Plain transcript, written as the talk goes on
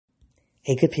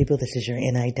Hey, good people, this is your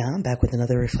NI Dom back with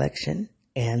another reflection,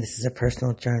 and this is a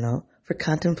personal journal for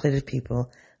contemplative people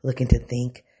looking to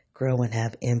think, grow, and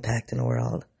have impact in the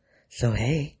world. So,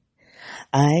 hey,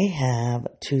 I have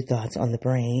two thoughts on the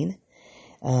brain,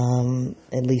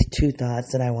 at least two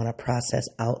thoughts that I want to process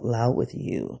out loud with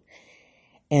you.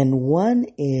 And one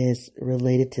is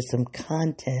related to some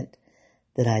content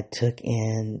that I took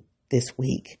in this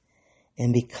week,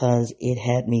 and because it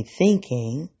had me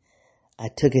thinking, I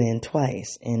took it in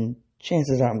twice, and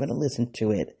chances are I'm going to listen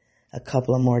to it a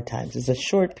couple of more times. It's a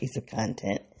short piece of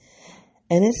content,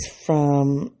 and it's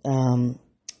from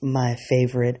my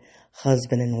favorite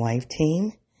husband and wife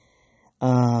team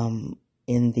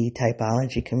in the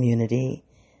typology community.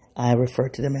 I refer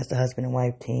to them as the husband and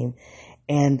wife team,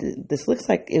 and this looks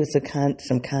like it was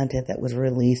some content that was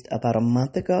released about a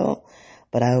month ago,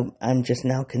 but I'm just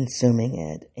now consuming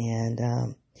it,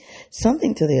 and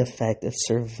something to the effect of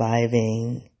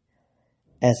surviving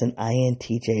as an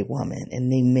INTJ woman.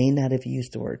 And they may not have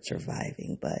used the word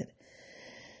surviving, but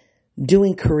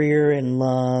doing career and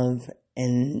love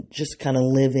and just kind of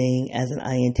living as an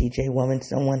INTJ woman.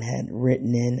 Someone had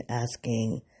written in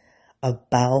asking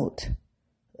about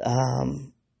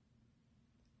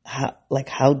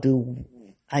how do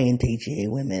INTJ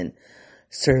women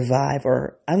survive,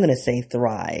 or I'm going to say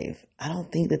thrive. I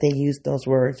don't think that they used those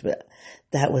words, but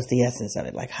that was the essence of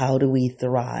it. Like, how do we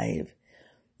thrive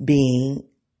being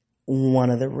one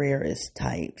of the rarest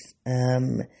types?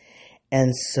 And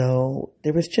so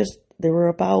there were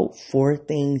about 4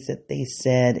 things that they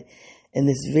said in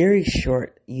this very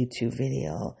short YouTube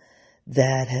video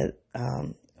that had,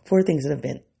 4 things that have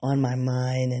been on my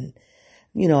mind. And,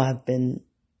 I've been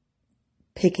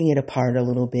picking it apart a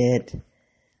little bit.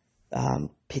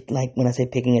 Like when I say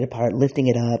picking it apart, lifting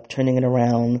it up, turning it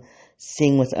around,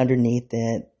 seeing what's underneath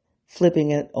it,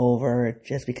 flipping it over,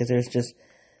 just because there's just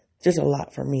a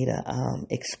lot for me to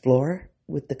explore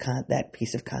with that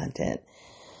piece of content.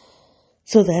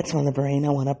 So that's on the brain. I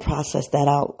want to process that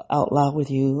out loud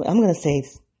with you. I'm going to say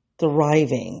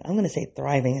thriving. I'm going to say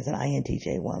thriving as an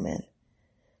INTJ woman,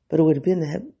 but it would have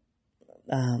been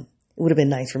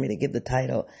nice for me to give the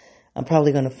title. I'm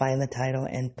probably going to find the title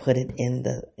and put it in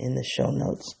the show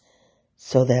notes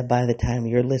so that by the time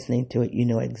you're listening to it, you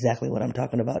know exactly what I'm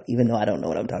talking about, even though I don't know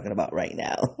what I'm talking about right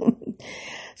now.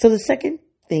 So the second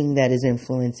thing that is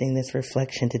influencing this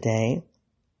reflection today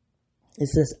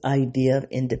is this idea of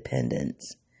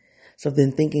independence. So I've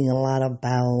been thinking a lot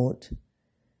about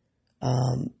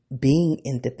being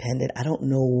independent. I don't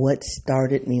know what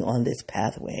started me on this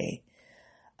pathway.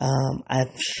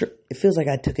 It feels like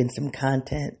I took in some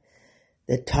content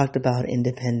that talked about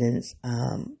independence,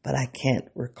 but I can't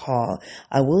recall.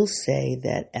 I will say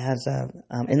that as of,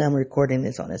 and I'm recording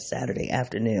this on a Saturday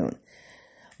afternoon,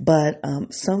 but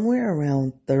somewhere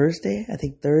around Thursday, I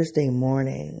think Thursday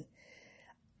morning,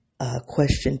 a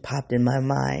question popped in my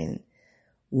mind.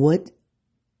 What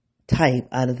type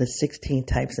out of the 16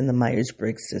 types in the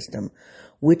Myers-Briggs system,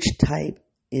 which type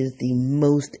is the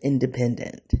most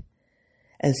independent?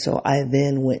 And so I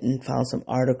then went and found some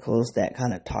articles that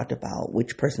kind of talked about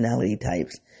which personality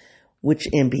types, which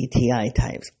MBTI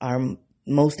types are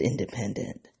most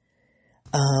independent.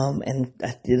 And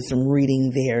I did some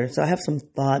reading there. So I have some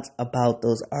thoughts about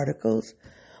those articles.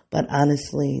 But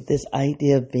honestly, this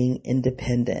idea of being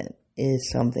independent is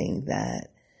something that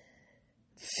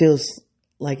feels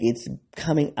like it's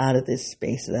coming out of this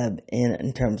space that I'm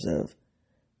in terms of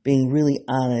being really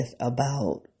honest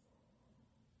about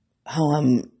how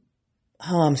I'm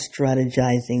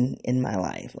strategizing in my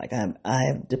life. Like I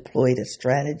have deployed a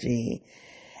strategy,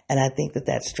 and I think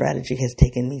that strategy has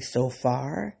taken me so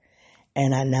far,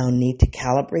 and I now need to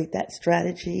calibrate that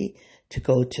strategy to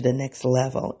go to the next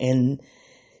level. And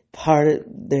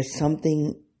there's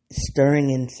something stirring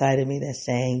inside of me that's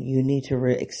saying you need to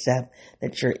accept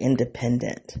that you're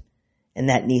independent, and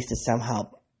that needs to somehow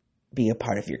be a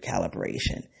part of your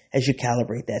calibration. As you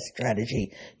calibrate that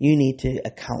strategy, you need to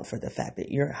account for the fact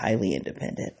that you're highly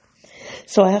independent.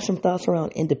 So I have some thoughts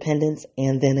around independence,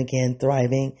 and then again,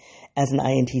 thriving as an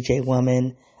INTJ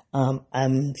woman.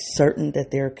 I'm certain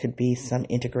that there could be some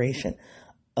integration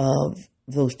of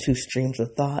those two streams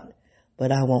of thought,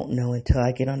 but I won't know until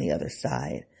I get on the other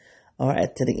side or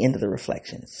to the end of the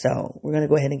reflection. So we're going to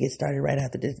go ahead and get started right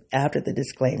after the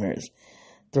disclaimers.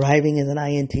 Thriving as an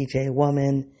INTJ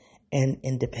woman and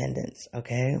independence,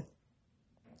 okay?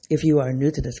 If you are new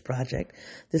to this project,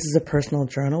 this is a personal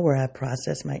journal where I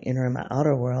process my inner and my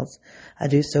outer worlds. I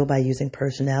do so by using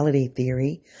personality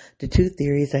theory. The 2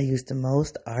 theories I use the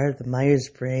most are the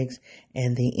Myers-Briggs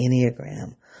and the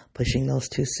Enneagram. Pushing those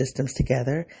two systems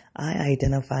together, I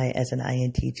identify as an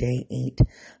INTJ8.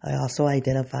 I also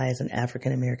identify as an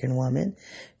African American woman,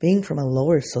 being from a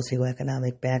lower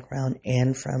socioeconomic background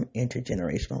and from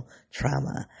intergenerational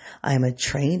trauma. I am a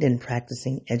trained and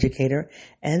practicing educator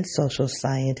and social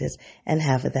scientist, and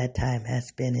half of that time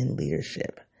has been in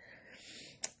leadership.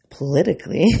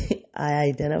 Politically,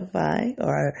 I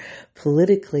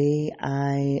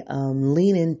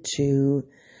lean into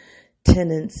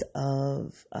tenets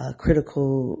of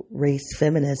critical race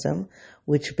feminism,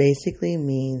 which basically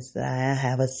means that I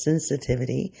have a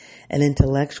sensitivity, an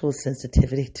intellectual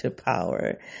sensitivity to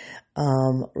power,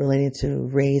 related to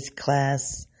race,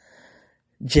 class,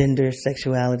 gender,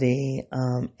 sexuality,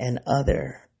 and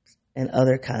other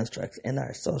constructs in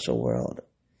our social world.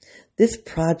 This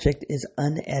project is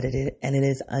unedited and it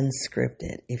is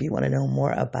unscripted. If you want to know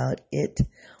more about it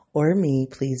or me,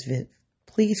 please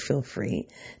feel free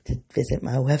to visit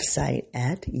my website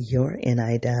at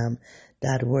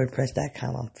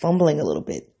yournidom.wordpress.com. I'm fumbling a little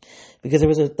bit because there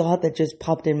was a thought that just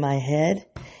popped in my head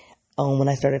when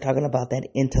I started talking about that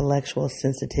intellectual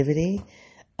sensitivity.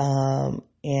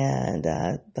 And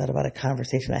I thought about a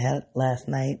conversation I had last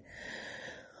night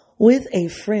with a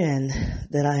friend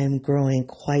that I am growing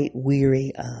quite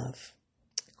weary of.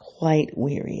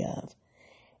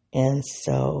 And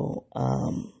so,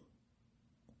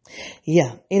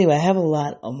 anyway, I have a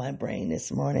lot on my brain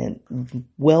this morning,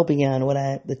 well beyond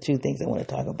the two things I want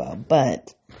to talk about,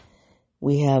 but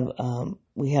we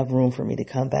have room for me to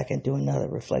come back and do another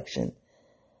reflection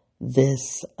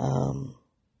this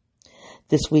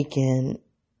weekend.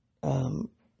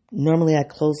 Normally I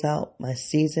close out my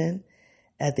season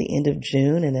at the end of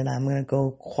June, and then I'm going to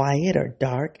go quiet or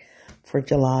dark for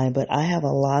July. But I have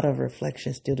a lot of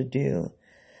reflection still to do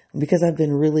because I've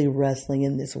been really wrestling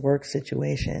in this work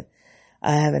situation.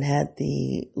 I haven't had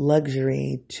the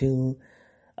luxury to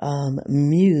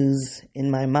muse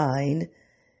in my mind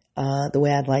the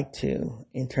way I'd like to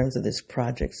in terms of this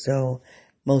project. So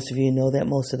most of you know that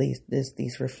most of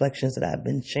these reflections that I've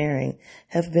been sharing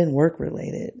have been work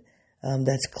related.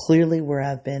 That's clearly where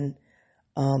I've been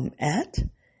at,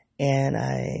 and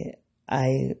I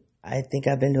think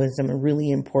I've been doing some really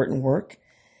important work,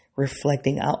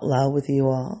 reflecting out loud with you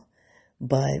all,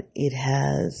 but it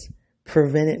has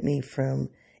prevented me from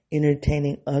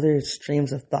entertaining other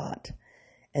streams of thought,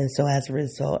 and so as a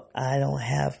result, I don't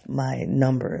have my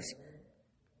numbers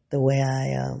the way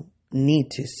I need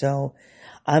to. So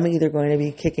I'm either going to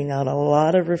be kicking out a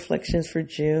lot of reflections for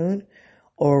June,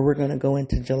 or we're going to go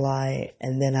into July,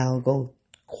 and then I'll go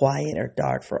quiet or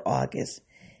dark for August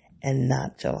and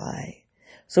not July.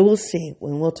 So we'll see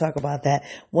when we'll talk about that.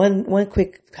 One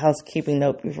quick housekeeping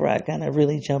note before I kind of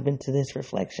really jump into this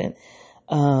reflection.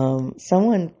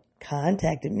 Someone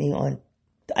contacted me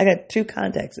I got 2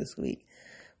 contacts this week.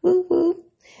 Woo woo.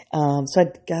 So I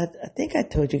think I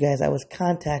told you guys I was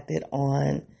contacted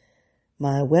on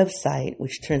my website,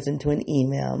 which turns into an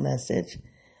email message.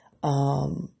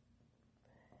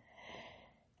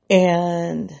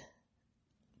 And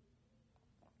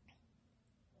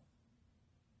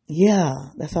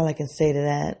yeah, that's all I can say to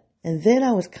that. And then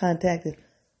I was contacted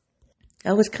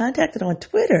on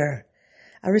Twitter.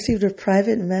 I received a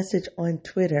private message on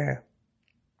Twitter.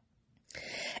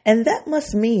 And that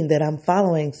must mean that I'm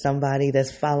following somebody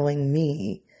that's following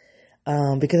me,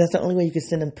 because that's the only way you can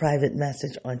send a private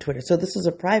message on Twitter. So this is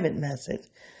a private message,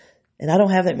 and I don't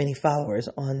have that many followers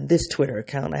on this Twitter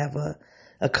account. I have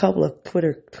a couple of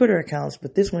Twitter accounts,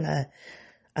 but this one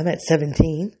I'm at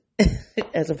 17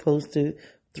 as opposed to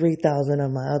 3,000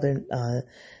 on my other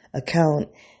account.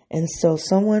 And so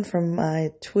someone from my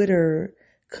Twitter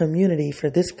community for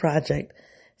this project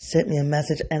sent me a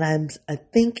message, and I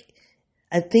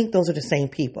think those are the same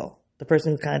people. The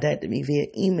person who contacted me via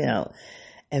email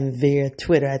and via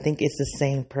Twitter, I think it's the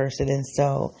same person. And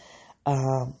so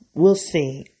we'll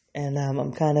see. And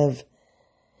I'm kind of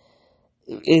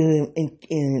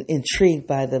intrigued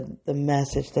by the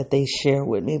message that they share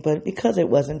with me. But because it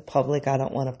wasn't public, I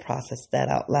don't want to process that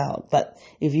out loud. But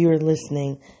if you're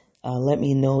listening, let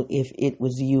me know if it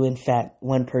was you. In fact,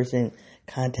 one person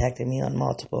contacted me on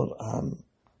multiple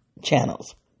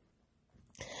channels.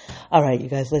 All right, you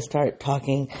guys, let's start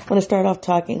talking. I want to start off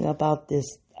talking about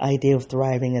this idea of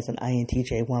thriving as an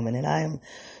INTJ woman. And I am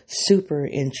super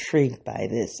intrigued by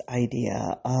this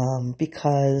idea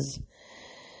because,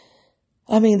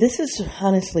 I mean, this is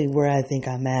honestly where I think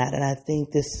I'm at. And I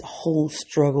think this whole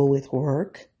struggle with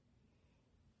work,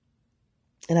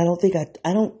 and I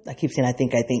keep saying I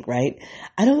think, right?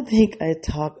 I don't think I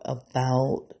talk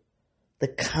about the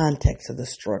context of the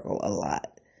struggle a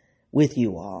lot with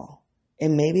you all.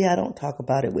 And maybe I don't talk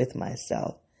about it with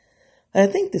myself. I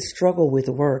think the struggle with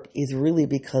work is really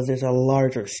because there's a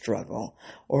larger struggle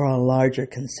or a larger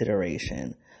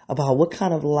consideration about what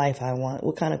kind of life I want,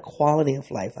 what kind of quality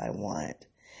of life I want.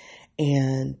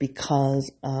 And because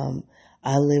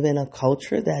I live in a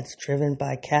culture that's driven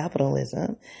by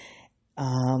capitalism,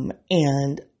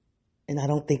 and I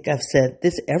don't think I've said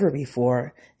this ever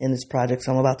before in this project,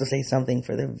 so I'm about to say something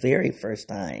for the very first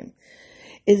time,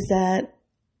 is that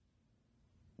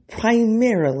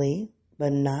primarily,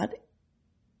 but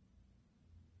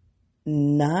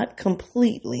not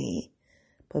completely,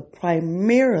 but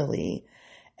primarily,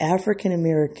 African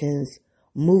Americans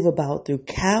move about through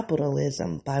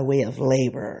capitalism by way of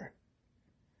labor.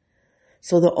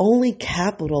 So the only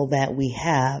capital that we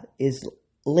have is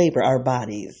labor, our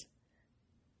bodies.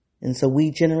 And so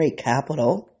we generate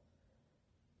capital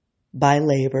by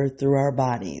labor through our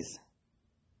bodies.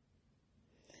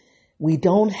 We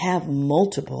don't have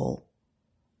multiple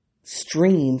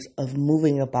streams of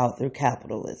moving about through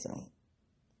capitalism.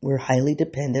 We're highly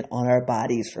dependent on our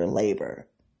bodies for labor.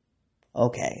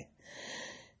 Okay.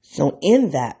 So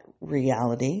in that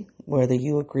reality, whether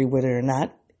you agree with it or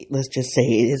not, let's just say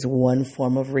it is one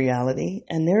form of reality.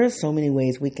 And there are so many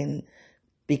ways we can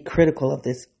be critical of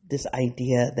this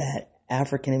idea that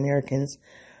African Americans,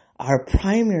 our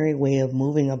primary way of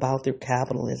moving about through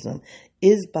capitalism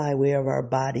is by way of our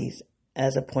bodies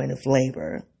as a point of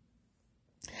labor.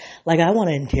 Like, I want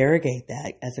to interrogate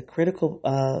that as a critical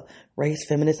race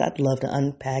feminist. I'd love to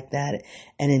unpack that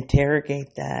and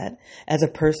interrogate that as a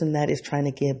person that is trying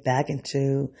to get back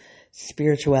into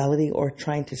spirituality or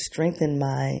trying to strengthen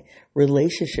my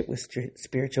relationship with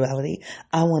spirituality.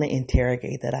 I want to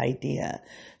interrogate that idea.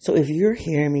 So if you're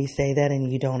hearing me say that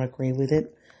and you don't agree with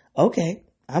it, okay,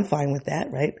 I'm fine with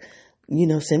that, right?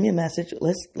 Send me a message.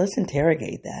 Let's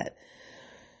interrogate that.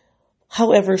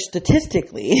 However,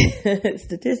 statistically,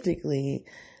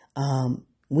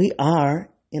 we are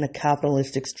in a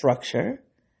capitalistic structure,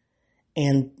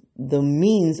 and the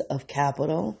means of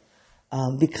capital,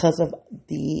 because of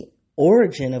the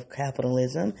origin of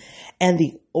capitalism and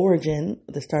the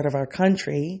start of our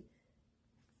country,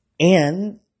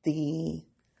 and the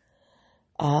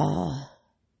I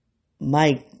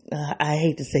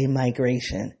hate to say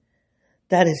migration.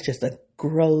 That is just a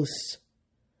gross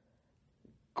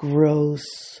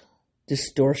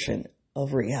distortion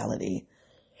of reality.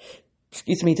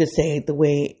 Excuse me to say the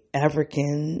way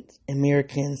African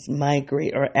Americans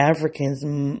migrate, or Africans,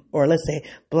 or let's say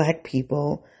Black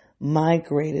people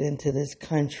migrated into this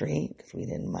country, because we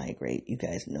didn't migrate, you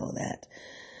guys know that,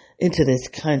 into this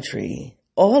country.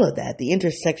 All of that, the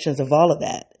intersections of all of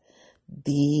that,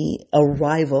 the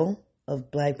arrival of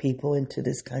Black people into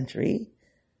this country,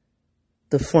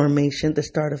 the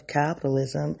start of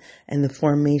capitalism, and the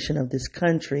formation of this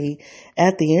country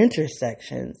at the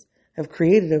intersections have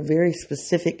created a very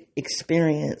specific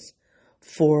experience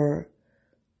for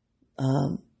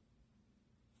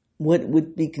what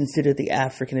would be considered the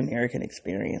African American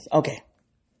experience. Okay.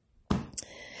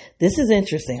 This is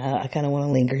interesting. I kind of want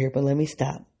to linger here, but let me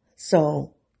stop.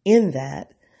 So in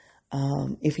that,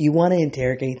 if you want to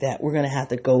interrogate that, we're going to have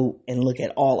to go and look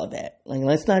at all of it. Like,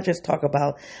 let's not just talk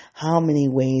about how many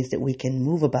ways that we can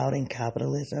move about in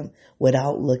capitalism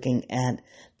without looking at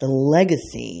the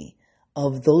legacy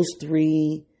of those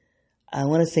three, I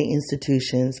want to say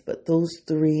institutions, but those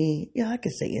three, I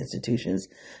could say institutions,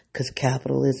 because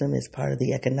capitalism is part of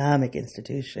the economic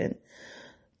institution.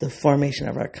 The formation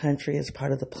of our country is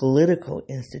part of the political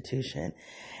institution.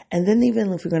 And then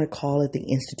even if we're going to call it the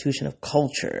institution of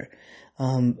culture,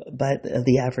 but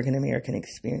the African American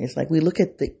experience, like, we look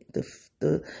at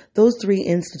those three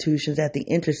institutions at the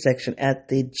intersection, at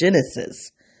the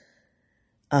genesis,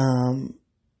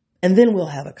 and then we'll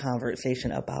have a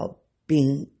conversation about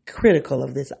being critical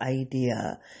of this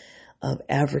idea of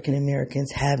African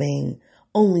Americans having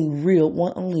only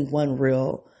one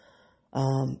real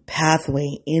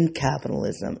pathway in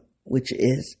capitalism, which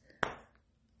is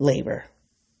labor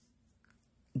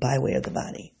by way of the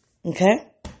body. Okay?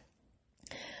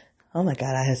 Oh my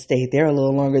God, I have stayed there a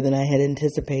little longer than I had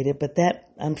anticipated, but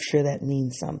I'm sure that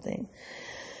means something.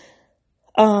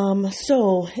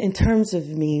 So in terms of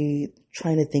me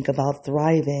trying to think about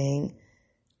thriving,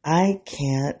 I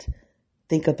can't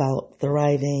think about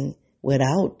thriving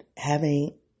without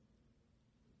having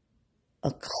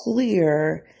a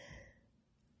clear,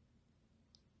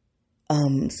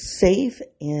 safe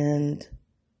and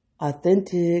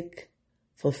authentic,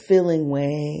 fulfilling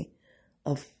way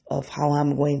of how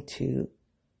I'm going to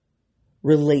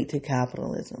relate to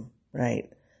capitalism, right?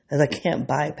 Because I can't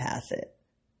bypass it.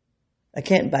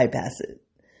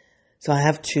 So I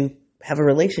have to have a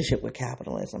relationship with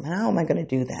capitalism. How am I going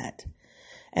to do that?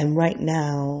 And right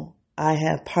now, I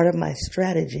have part of my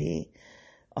strategy,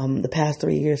 the past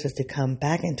 3 years, is to come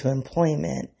back into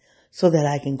employment so that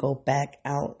I can go back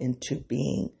out into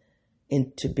being,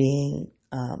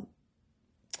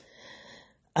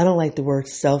 I don't like the word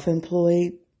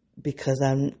self-employed because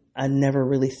I never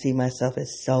really see myself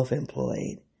as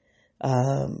self-employed.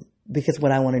 Because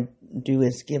what I want to do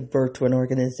is give birth to an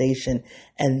organization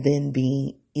and then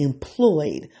be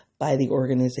employed by the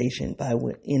organization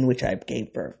in which I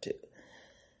gave birth to.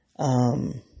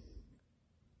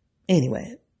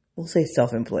 Anyway, we'll say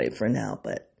self-employed for now,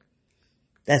 but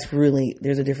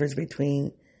there's a difference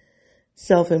between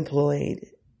self-employed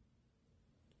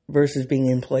versus being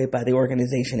employed by the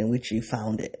organization in which you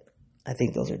found it. I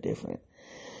think those are different.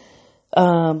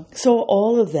 So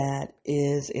all of that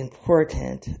is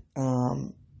important,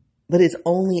 but it's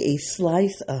only a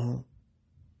slice of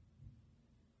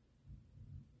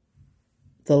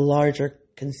the larger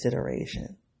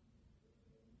consideration.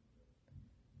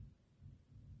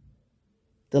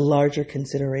 The larger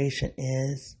consideration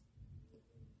is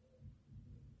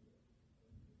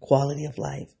quality of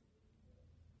life.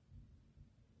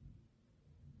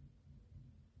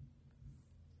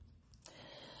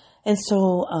 And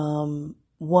so,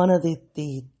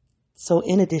 so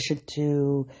in addition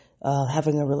to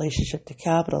having a relationship to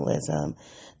capitalism,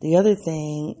 the other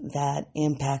thing that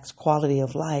impacts quality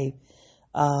of life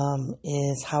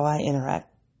is how I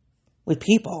interact with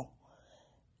people.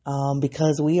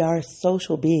 Because we are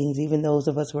social beings, even those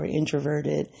of us who are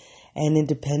introverted and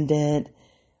independent,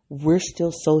 we're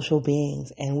still social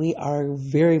beings, and we are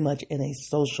very much in a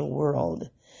social world.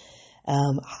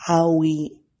 How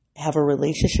we have a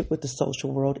relationship with the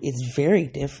social world is very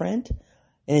different,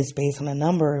 and it's based on a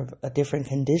number of different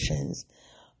conditions,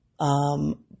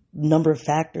 number of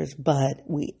factors, but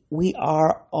we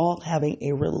are all having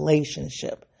a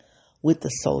relationship with the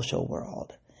social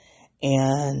world.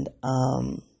 And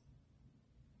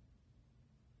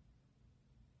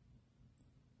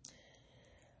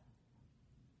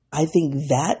I think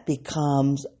that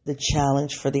becomes the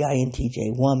challenge for the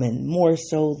INTJ woman, more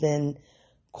so than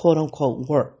quote unquote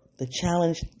work. The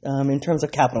challenge, in terms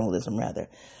of capitalism, rather.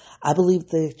 I believe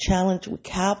the challenge with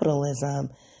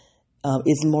capitalism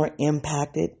is more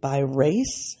impacted by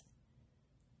race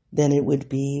than it would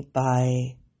be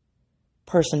by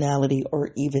personality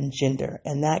or even gender.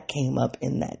 And that came up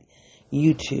in that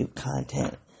YouTube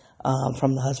content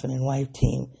from the husband and wife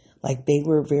team. Like, they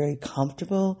were very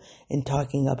comfortable in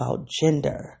talking about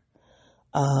gender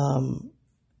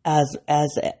as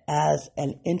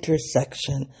an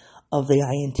intersection of the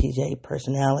INTJ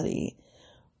personality.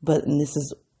 And this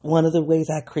is one of the ways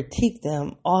I critique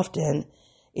them often,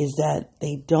 is that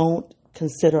they don't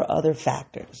consider other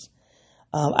factors.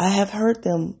 I have heard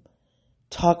them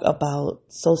talk about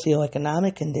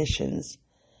socioeconomic conditions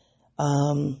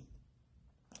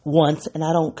once, and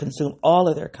I don't consume all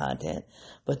of their content,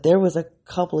 but there was a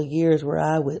couple of years where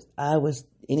I was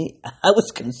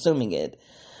consuming it.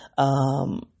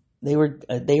 They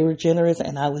were generous,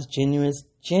 and I was generous.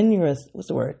 What's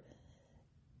the word?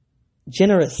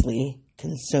 Generously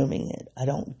consuming it. I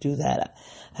don't do that.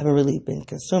 I haven't really been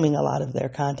consuming a lot of their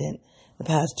content the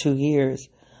past 2 years,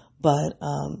 but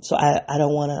so I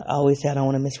don't want to. I always say I don't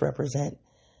want to misrepresent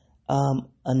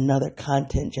another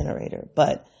content generator,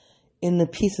 but in the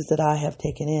pieces that I have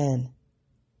taken in,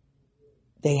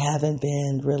 they haven't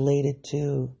been related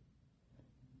to.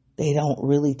 They don't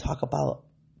really talk about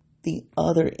the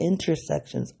other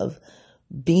intersections of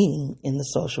being in the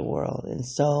social world. And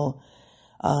so,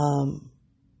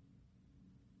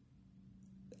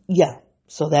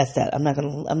 so that's that. I'm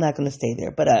not going to stay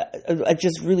there, but I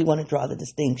just really want to draw the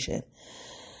distinction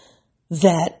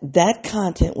that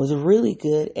content was really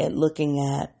good at looking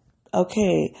at,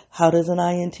 okay, how does an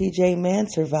INTJ man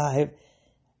survive?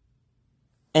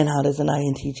 And how does an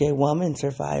INTJ woman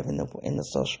survive in the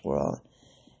social world?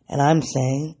 And I'm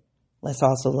saying, let's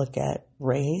also look at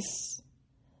race.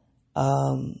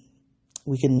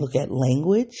 We can look at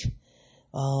language.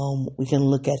 We can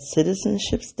look at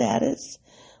citizenship status.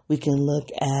 We can look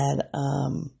at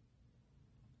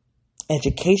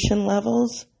education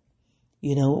levels.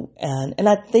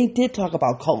 They did talk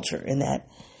about culture in that.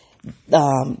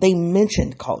 They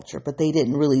mentioned culture, but they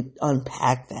didn't really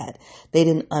unpack that. They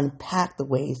didn't unpack the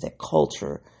ways that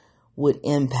culture would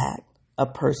impact a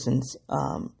person's,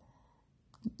 how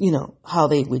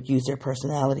they would use their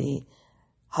personality,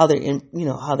 how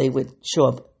they would show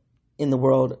up in the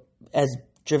world as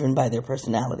driven by their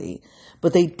personality.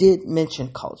 But they did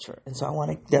mention culture, and so I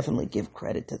want to definitely give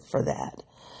credit for that.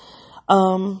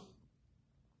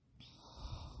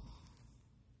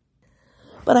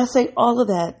 But I say all of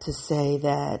that to say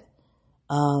that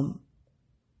Um,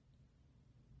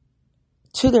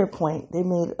 to their point, they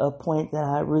made a point that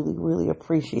I really, really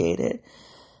appreciated.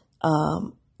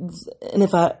 And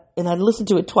I listened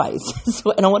to it twice,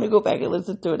 and I want to go back and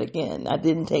listen to it again. I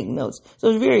didn't take notes, so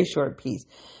it was a very short piece.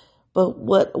 But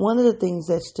one of the things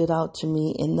that stood out to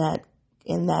me in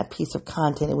that piece of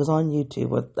content, it was on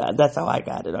YouTube. That's how I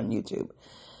got it on YouTube.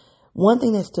 One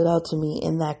thing that stood out to me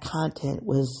in that content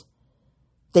was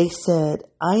they said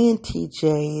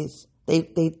INTJs.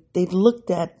 They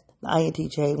looked at the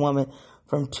INTJ woman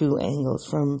from two angles,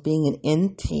 from being an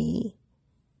NT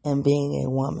and being a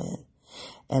woman.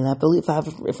 And I believe,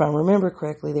 if I remember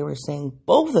correctly, they were saying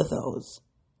both of those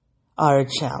are a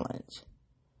challenge.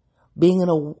 Being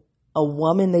a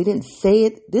woman, they didn't say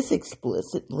it this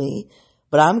explicitly,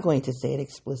 but I'm going to say it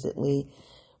explicitly.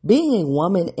 Being a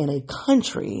woman in a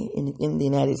country, in the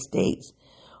United States,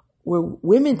 where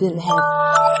women didn't have...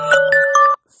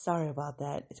 Sorry about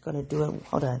that. It's going to do it.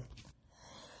 Hold on.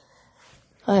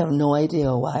 I have no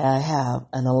idea why I have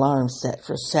an alarm set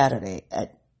for Saturday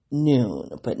at noon,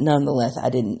 but nonetheless, I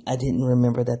didn't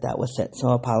remember that was set, so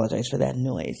I apologize for that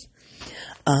noise.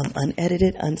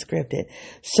 Unedited, unscripted.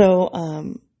 So,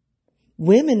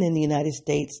 women in the United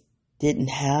States didn't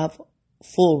have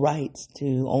full rights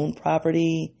to own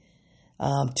property,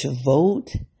 to vote.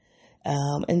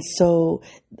 And so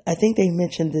I think they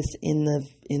mentioned this in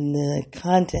the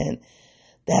content,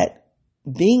 that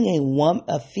being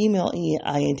a female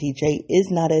INTJ is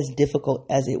not as difficult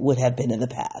as it would have been in the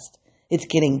past. It's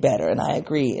getting better, and I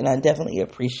agree, and I definitely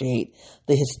appreciate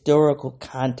the historical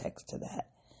context to that.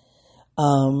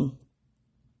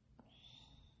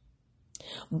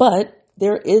 But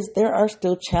there are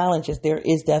still challenges. There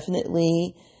is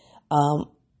definitely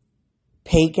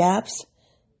pay gaps.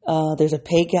 There's a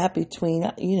pay gap between,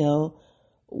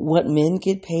 what men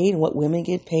get paid and what women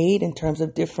get paid in terms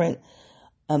of different,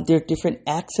 there are different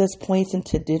access points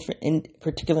into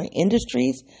particular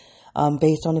industries,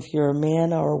 based on if you're a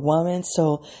man or a woman.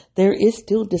 So there is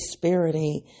still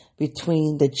disparity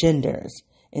between the genders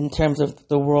in terms of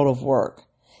the world of work.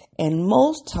 And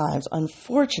most times,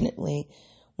 unfortunately,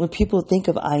 when people think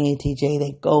of INTJ,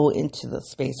 they go into the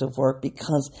space of work,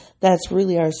 because that's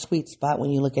really our sweet spot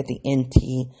when you look at the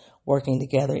NT working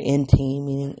together. NT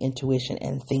meaning intuition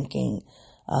and thinking,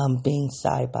 being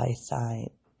side by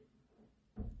side.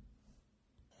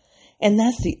 And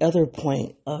that's the other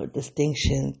point of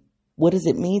distinction. What does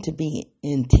it mean to be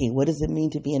NT? What does it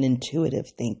mean to be an intuitive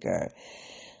thinker?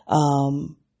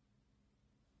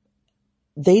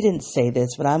 They didn't say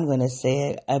this, but I'm going to say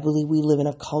it. I believe we live in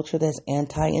a culture that's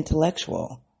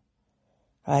anti-intellectual,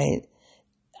 right?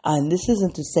 And this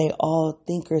isn't to say all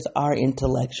thinkers are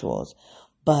intellectuals,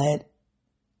 but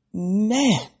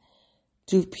man,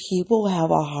 do people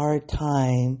have a hard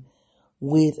time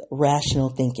with rational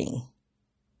thinking?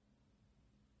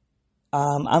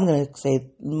 I'm going to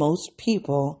say most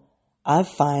people I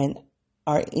find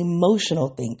are emotional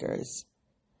thinkers,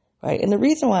 right? And the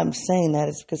reason why I'm saying that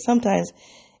is because sometimes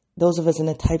those of us in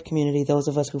the type community, those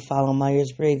of us who follow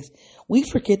Myers-Briggs, we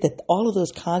forget that all of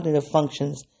those cognitive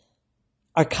functions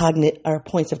are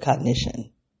points of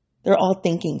cognition. They're all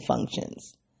thinking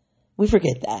functions. We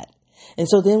forget that. And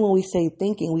so then when we say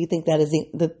thinking, we think that is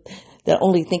that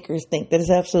only thinkers think. That is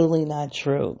absolutely not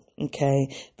true. Okay.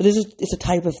 But it's a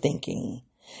type of thinking.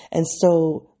 And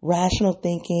so rational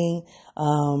thinking,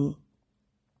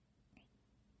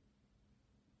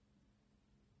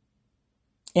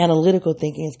 analytical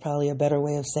thinking is probably a better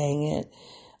way of saying it,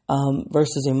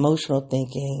 versus emotional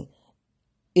thinking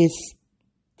is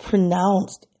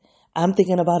pronounced. I'm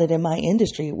thinking about it in my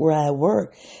industry where I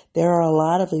work. There are a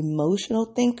lot of emotional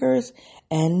thinkers,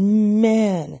 and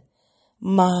man,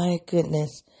 my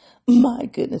goodness,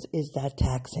 is that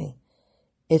taxing.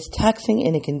 It's taxing,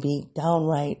 and it can be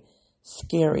downright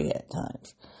scary at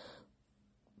times.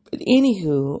 But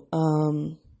anywho,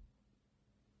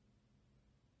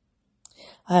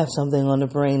 I have something on the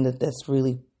brain that's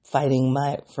really fighting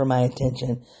for my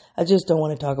attention. I just don't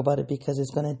want to talk about it because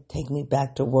it's going to take me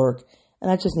back to work, and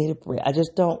I just need a break.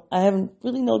 I haven't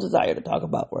really no desire to talk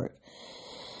about work.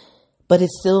 But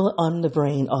it's still on the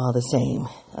brain all the same.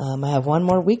 I have one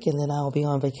more week and then I'll be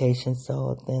on vacation.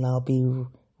 So then I'll be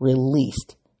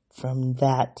released from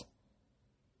that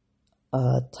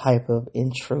type of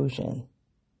intrusion.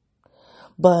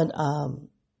 But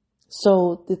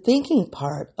so the thinking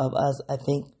part of us, I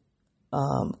think,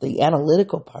 the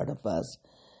analytical part of us,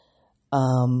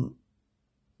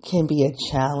 can be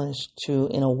a challenge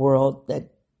in a world that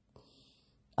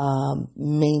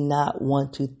may not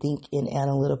want to think in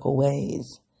analytical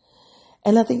ways.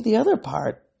 And I think the other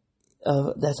part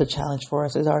that's a challenge for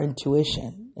us is our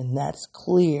intuition. And that's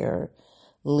clear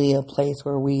a place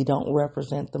where we don't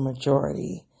represent the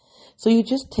majority. So you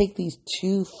just take these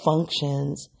two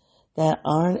functions that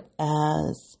aren't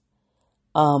as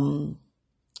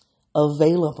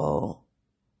available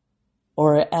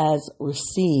or as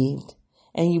received,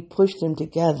 and you push them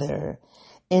together,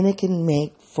 and it can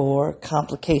make for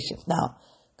complications. Now,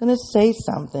 I'm going to say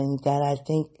something that I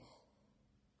think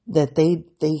that they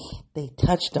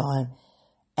touched on,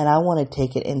 and I want to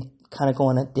take it and kind of go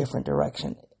in a different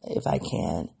direction if I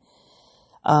can.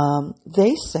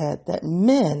 They said that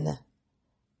men,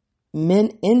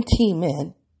 NT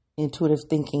men, intuitive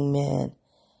thinking men,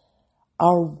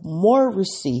 are more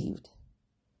received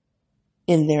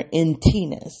in their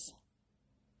NTness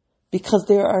because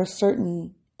there are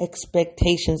certain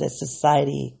expectations that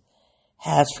society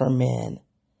has for men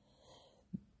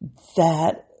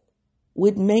that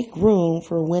would make room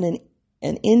for when an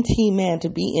NT man to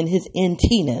be in his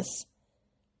NTness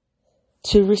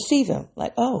to receive him.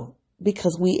 Like, oh,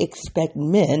 because we expect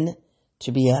men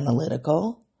to be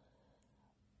analytical.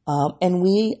 And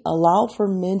we allow for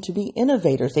men to be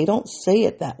innovators. They don't say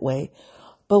it that way.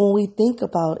 But when we think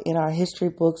about in our history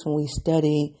books, when we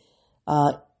study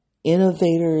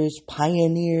innovators,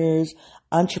 pioneers,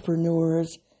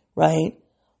 entrepreneurs, right?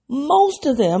 Most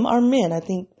of them are men. I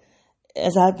think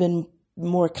as I've been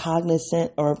more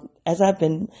cognizant, or as I've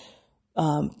been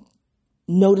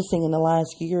noticing in the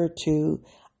last year or two,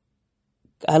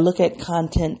 I look at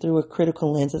content through a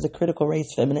critical lens. As a critical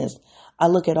race feminist, I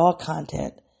look at all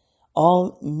content,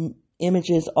 all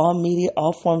images, all media,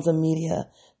 all forms of media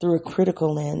through a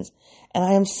critical lens. And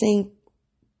I am seeing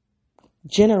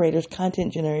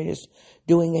content generators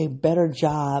doing a better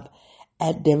job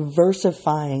at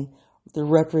diversifying the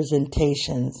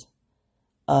representations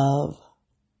of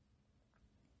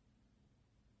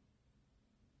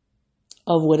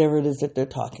whatever it is that they're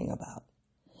talking about.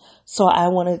 So I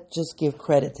want to just give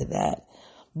credit to that.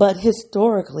 But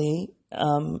historically,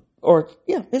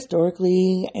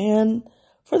 historically, and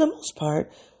for the most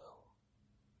part,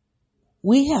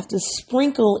 we have to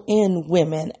sprinkle in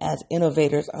women as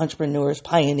innovators, entrepreneurs,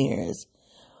 pioneers.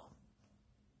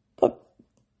 But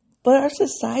our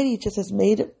society just has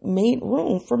made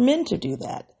room for men to do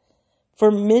that, for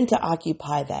men to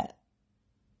occupy that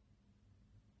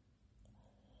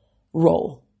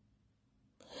role.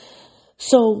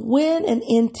 So when an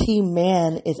NT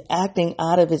man is acting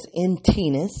out of his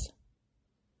NTness,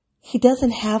 he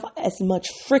doesn't have as much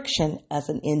friction as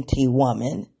an NT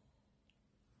woman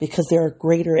because there are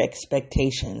greater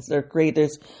expectations.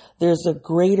 There's a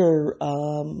greater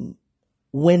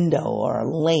window or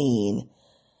lane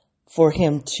for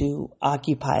him to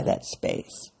occupy that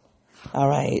space. All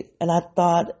right. And I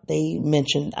thought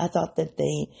that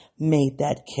they made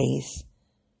that case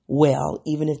well,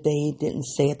 even if they didn't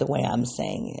say it the way I'm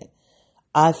saying it.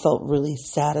 I felt really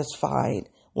satisfied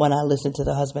when I listened to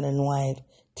the husband and wife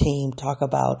team talk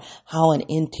about how an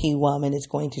NT woman is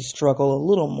going to struggle a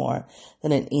little more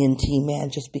than an NT man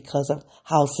just because of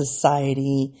how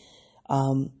society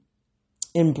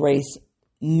embrace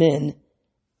men,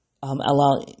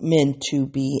 allow men to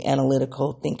be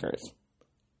analytical thinkers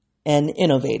and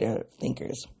innovative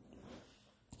thinkers.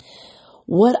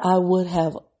 What I would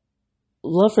have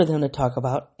loved for them to talk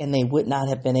about, and they would not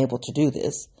have been able to do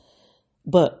this,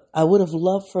 but I would have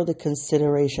loved for the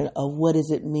consideration of what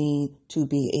does it mean to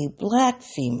be a black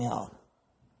female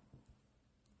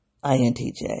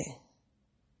INTJ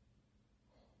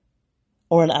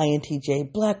or an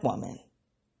INTJ black woman.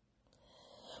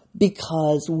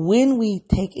 Because when we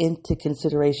take into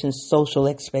consideration social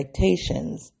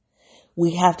expectations,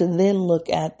 we have to then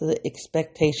look at the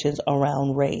expectations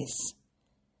around race.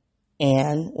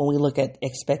 And when we look at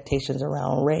expectations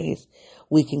around race,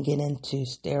 we can get into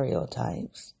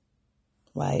stereotypes,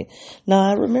 right? Now,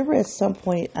 I remember at some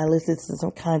point I listened to some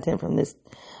content from this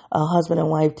husband and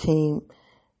wife team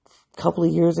a couple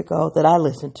of years ago that I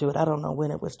listened to it. I don't know when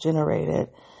it was generated,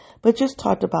 but just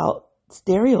talked about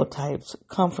stereotypes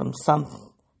come from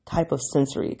some type of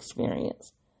sensory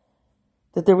experience.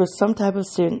 That there was some type of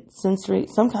some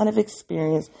kind of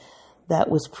experience that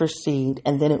was perceived,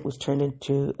 and then it was turned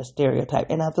into a stereotype.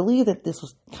 And I believe that this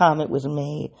comment was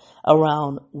made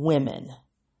around women.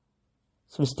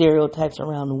 Some stereotypes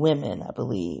around women, I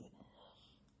believe.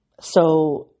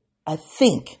 So I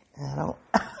think, I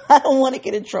don't want to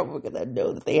get in trouble because I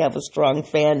know that they have a strong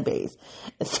fan base.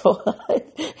 And so,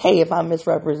 hey, if I'm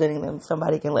misrepresenting them,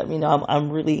 somebody can let me know.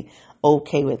 I'm really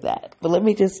okay with that. But let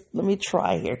me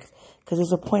try here because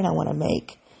there's a point I want to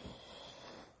make.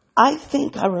 I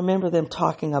think I remember them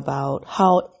talking about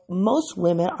how most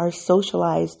women are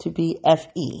socialized to be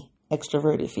FE,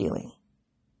 extroverted feeling.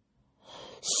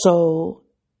 So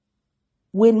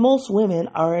when most women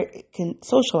are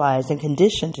socialized and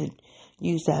conditioned to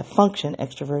use that function,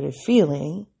 extroverted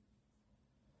feeling,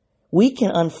 we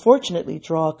can unfortunately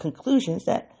draw conclusions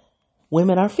that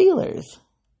women are feelers.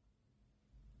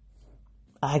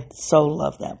 I so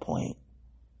love that point.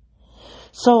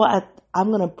 So I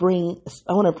want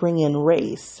to bring in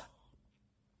race.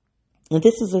 And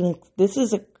this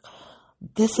is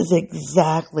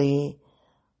exactly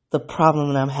the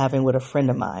problem that I'm having with a friend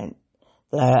of mine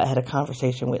that I had a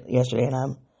conversation with yesterday,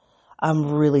 and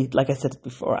I'm really, like I said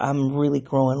before, I'm really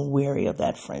growing weary of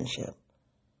that friendship.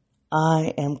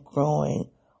 I am growing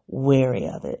weary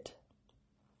of it.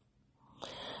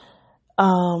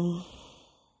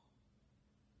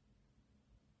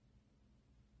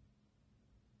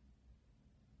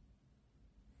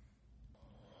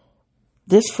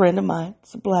 This friend of mine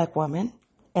is a black woman,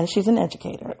 and she's an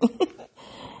educator,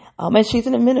 and she's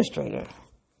an administrator.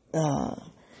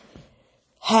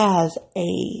 Has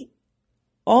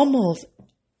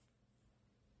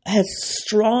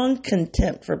strong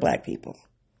contempt for black people.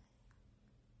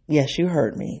 Yes, you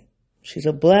heard me. She's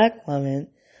a black woman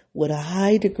with a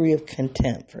high degree of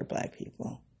contempt for black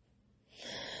people.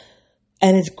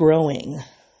 And it's growing.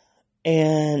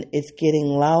 And it's getting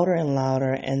louder and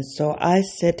louder. And so I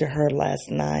said to her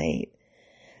last night,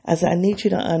 I said, I need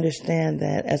you to understand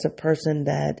that as a person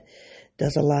that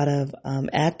does a lot of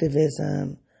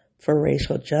activism for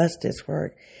racial justice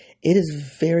work, it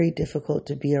is very difficult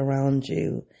to be around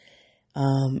you.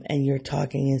 And you're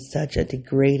talking in such a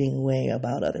degrading way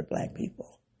about other black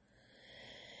people.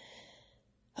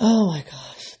 Oh my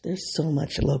gosh, there's so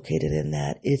much located in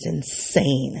that. It's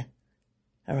insane.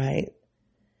 All right.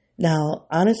 Now,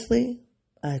 honestly,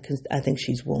 I think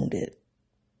she's wounded.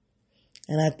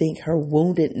 And I think her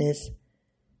woundedness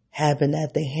happened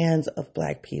at the hands of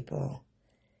black people.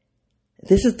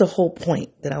 This is the whole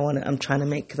point that I'm trying to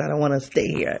make, because I don't want to stay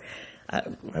here.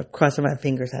 I'm crossing my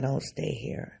fingers I don't stay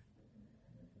here.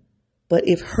 But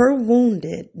if her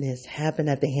woundedness happened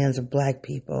at the hands of black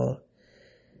people,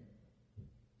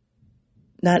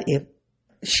 not if,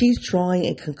 she's drawing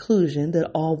a conclusion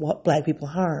that all black people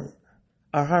are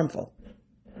harmful,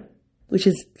 which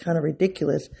is kind of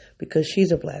ridiculous because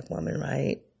she's a black woman,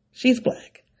 right? She's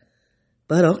black.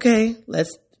 But okay,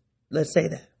 let's say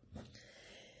that.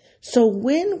 So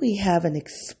when we have an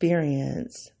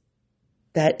experience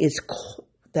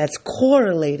that's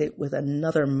correlated with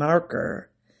another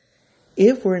marker,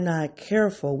 if we're not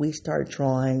careful, we start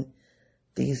drawing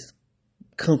these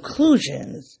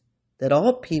conclusions that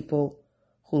all people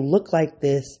who look like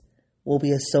this will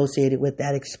be associated with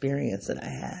that experience that I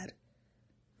had.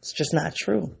 It's just not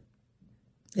true.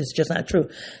 It's just not true.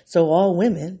 So all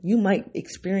women, you might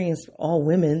experience all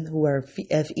women who are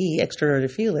FE, extroverted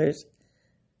feelers,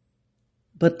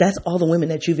 but that's all the women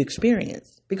that you've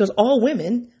experienced, because all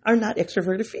women are not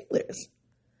extroverted feelers.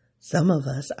 Some of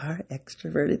us are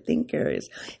extroverted thinkers,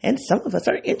 and some of us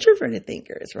are introverted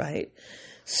thinkers, right?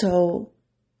 So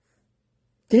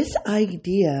this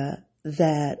idea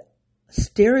that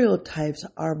stereotypes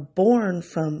are born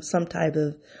from some type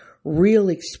of real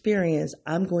experience,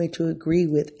 I'm going to agree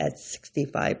with at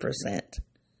 65%.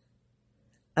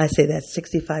 I say that's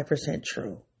 65%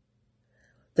 true.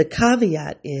 The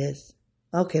caveat is,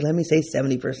 okay, let me say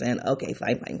 70%. Okay,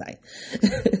 fine.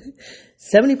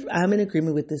 70, I'm in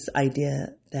agreement with this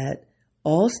idea that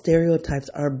all stereotypes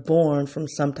are born from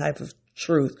some type of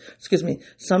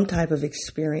some type of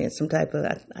experience, some type of,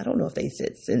 I don't know if they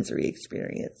said sensory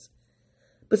experience,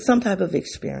 but some type of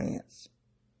experience,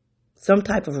 some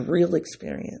type of real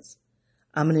experience.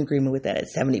 I'm in agreement with that at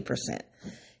 70%.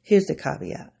 Here's the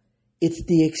caveat. It's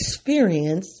the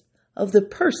experience of the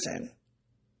person.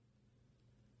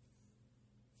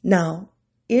 Now,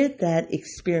 if that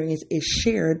experience is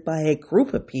shared by a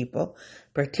group of people,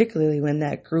 particularly when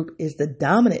that group is the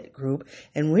dominant group,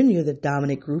 and when you're the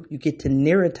dominant group, you get to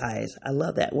narratize. I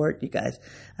love that word, you guys.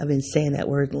 I've been saying that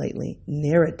word lately,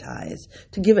 narratize,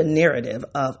 to give a narrative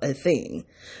of a thing.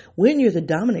 When you're the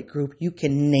dominant group, you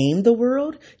can name the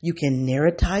world, you can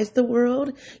narratize the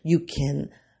world, you can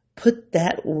put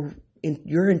that in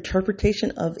your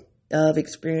interpretation of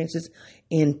experiences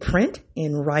in print,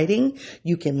 in writing.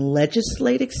 You can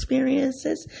legislate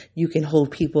experiences. You can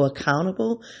hold people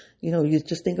accountable. You know, you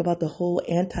just think about the whole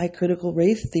anti-critical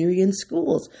race theory in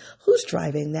schools. Who's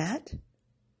driving that?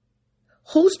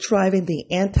 Who's driving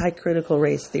the anti-critical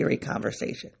race theory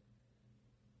conversation?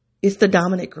 It's the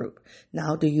dominant group.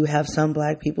 Now, do you have some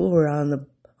black people who are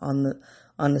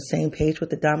on the same page with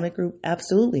the dominant group?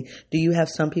 Absolutely. Do you have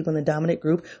some people in the dominant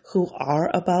group who are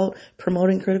about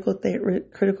promoting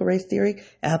critical race theory?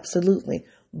 Absolutely.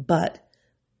 But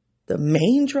The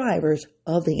main drivers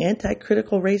of the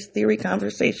anti-critical race theory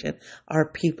conversation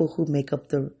are people who make up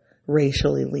the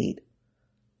racial elite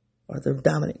or the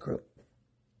dominant group.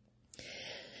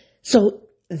 So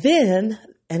then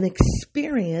an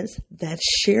experience that's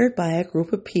shared by a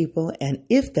group of people, and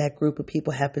if that group of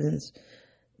people happens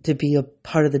to be a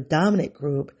part of the dominant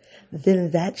group,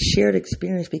 then that shared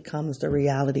experience becomes the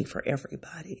reality for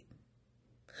everybody.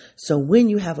 So when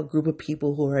you have a group of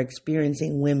people who are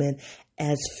experiencing women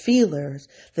as feelers,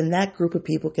 then that group of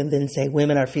people can then say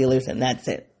women are feelers and that's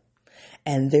it.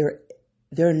 And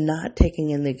they're not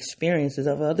taking in the experiences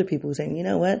of other people who are saying, you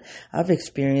know what, I've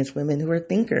experienced women who are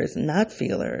thinkers, not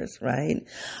feelers, right?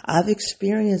 I've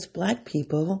experienced Black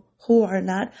people who are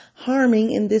not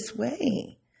harming in this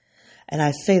way. And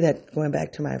I say that going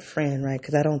back to my friend, right?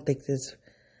 Because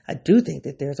I do think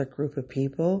that there's a group of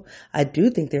people. I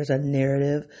do think there's a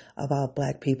narrative about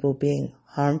Black people being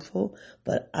harmful,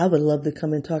 but I would love to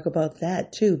come and talk about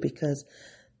that too, because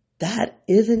that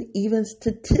isn't even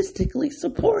statistically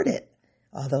supported.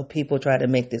 Although people try to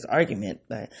make this argument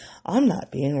that I'm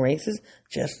not being racist,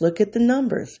 just look at the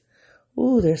numbers.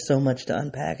 Ooh, there's so much to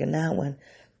unpack in that one.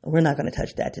 We're not going to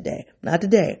touch that today. Not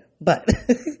today, but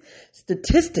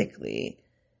statistically,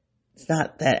 it's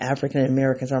not that African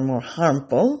Americans are more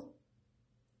harmful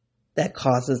that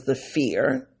causes the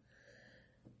fear.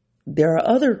 There are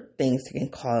other things that can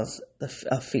cause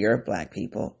a fear of Black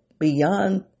people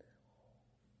beyond,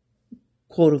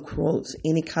 quote unquote,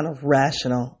 any kind of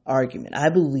rational argument. I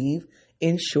believe,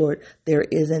 in short,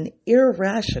 there's an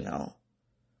irrational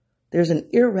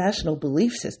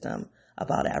belief system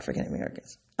about African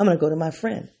Americans. I'm going to go to my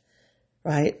friend,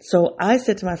 right? So I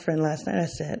said to my friend last night,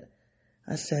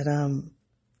 I said,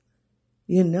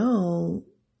 you know,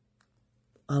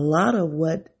 a lot of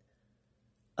what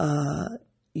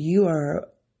you are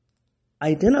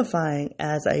identifying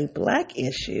as a Black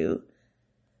issue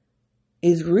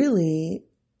is really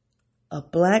a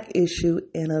Black issue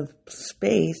in a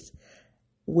space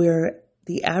where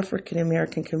the African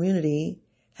American community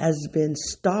has been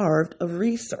starved of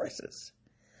resources.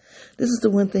 This is the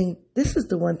one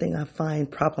thing I find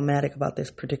problematic about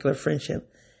this particular friendship.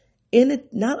 In it,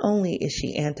 not only is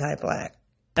she anti-Black,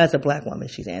 as a Black woman,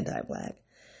 she's anti-Black.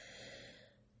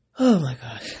 Oh my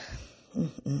gosh.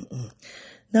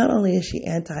 Not only is she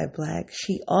anti-Black,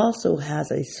 she also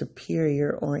has a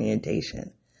superior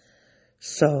orientation.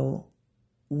 So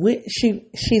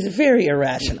she's very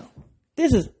irrational.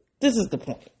 This is the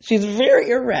point. She's very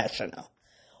irrational,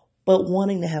 but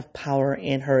wanting to have power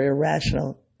in her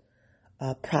irrational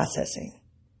processing.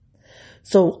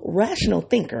 So rational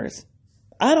thinkers,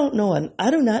 I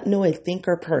do not know a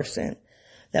thinker person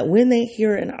that when they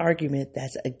hear an argument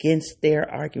that's against their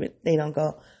argument, they don't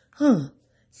go,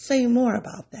 say more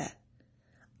about that.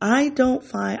 I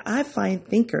find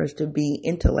thinkers to be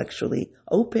intellectually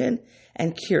open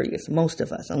and curious, most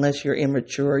of us, unless you're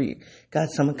immature, you got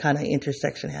some kind of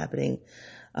intersection happening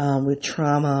with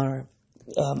trauma or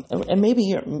and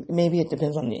maybe it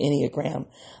depends on the Enneagram.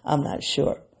 I'm not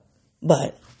sure.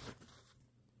 But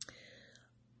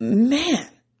man,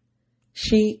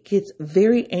 she gets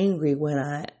very angry when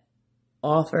I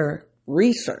offer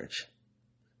research,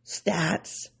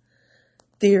 stats,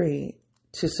 theory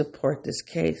to support this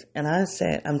case. And I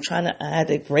said, I had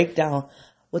to break down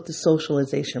what the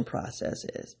socialization process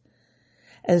is.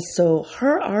 And so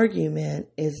her argument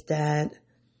is that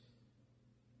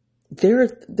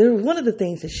one of the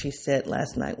things that she said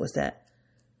last night was that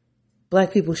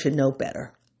Black people should know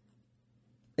better.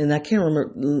 And I can't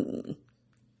remember,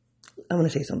 I'm going to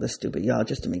say something stupid, y'all,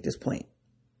 just to make this point.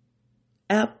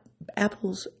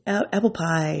 Apple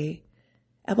pies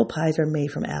are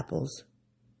made from apples.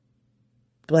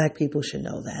 Black people should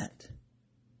know that.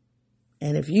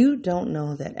 And if you don't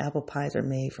know that apple pies are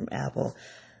made from apple,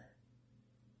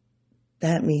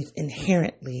 that means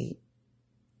inherently,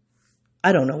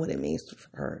 I don't know what it means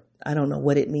for her. I don't know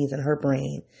what it means in her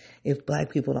brain if Black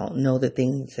people don't know the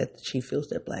things that she feels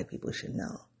that Black people should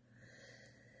know.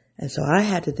 And so I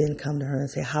had to then come to her and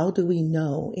say, how do we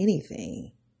know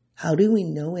anything? How do we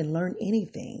know and learn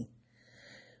anything?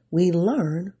 We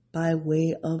learn by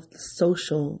way of the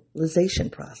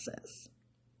socialization process.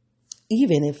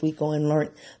 Even if we go and learn,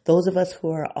 those of us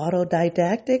who are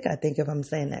autodidactic, I think if I'm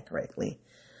saying that correctly,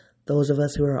 those of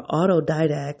us who are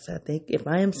autodidacts, I think if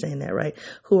I am saying that right,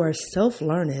 who are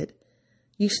self-learned,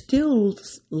 you still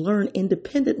learn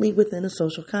independently within a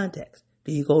social context.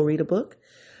 Do you go read a book?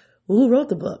 Well, who wrote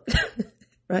the book?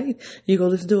 Right? You go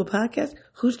listen to a podcast?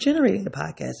 Who's generating the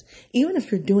podcast? Even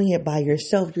if you're doing it by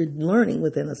yourself, you're learning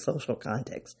within a social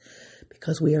context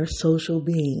because we are social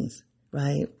beings,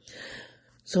 right?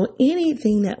 So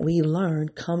anything that we learn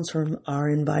comes from our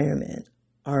environment,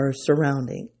 our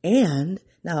surrounding. And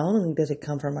not only does it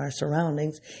come from our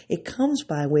surroundings, it comes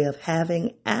by way of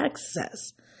having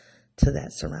access to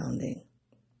that surrounding,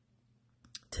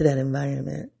 to that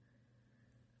environment.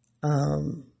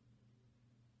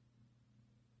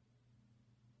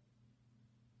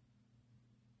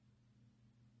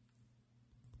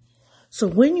 So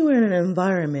when you're in an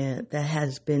environment that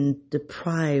has been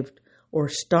deprived or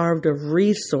starved of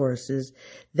resources,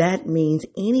 that means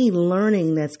any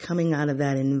learning that's coming out of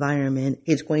that environment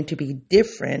is going to be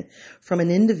different from an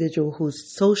individual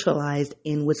who's socialized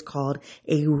in what's called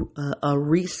a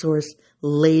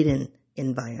resource-laden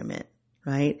environment,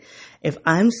 right? If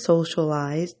I'm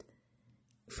socialized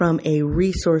from a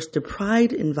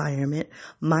resource-deprived environment,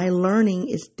 my learning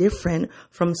is different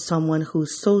from someone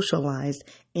who's socialized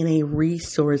in a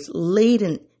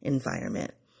resource-laden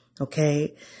environment,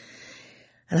 okay?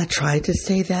 And I tried to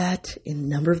say that in a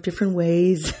number of different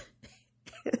ways.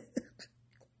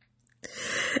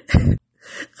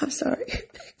 I'm sorry.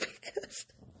 Because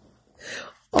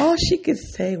all she could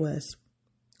say was,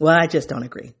 well, I just don't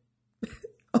agree.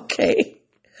 Okay.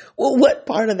 Well, what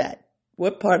part of that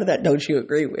don't you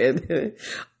agree with?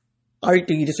 Or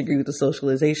do you disagree with the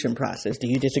socialization process? Do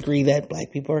you disagree that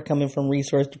Black people are coming from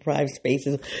resource-deprived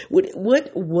spaces?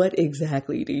 What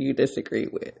exactly do you disagree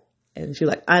with? And she's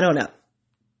like, I don't know.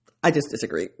 I just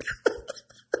disagree.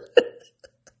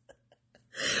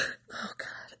 Oh,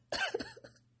 God.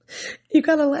 You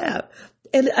gotta laugh.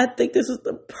 And I think this is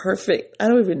the perfect, I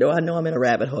don't even know. I know I'm in a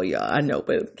rabbit hole, y'all. I know,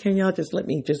 but can y'all just let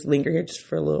me just linger here just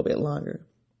for a little bit longer?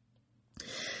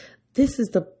 This is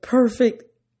the perfect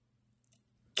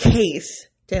case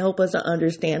to help us to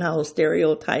understand how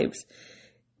stereotypes,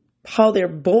 how they're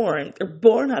born. They're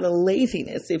born out of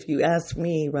laziness, if you ask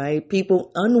me, right?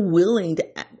 People unwilling to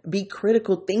be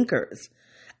critical thinkers.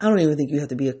 I don't even think you have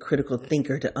to be a critical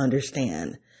thinker to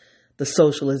understand the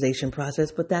socialization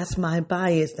process, but that's my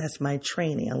bias. That's my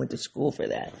training. I went to school for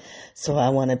that. So I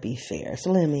want to be fair.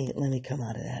 So let me come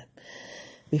out of that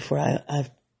before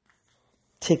I've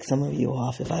ticked some of you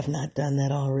off if I've not done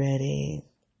that already.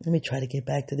 Let me try to get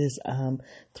back to this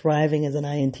thriving as an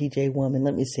INTJ woman.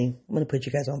 Let me see. I'm going to put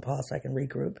you guys on pause so I can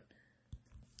regroup.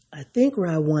 I think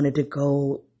where I wanted to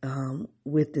go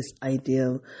with this idea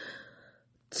of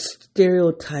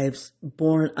stereotypes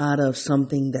born out of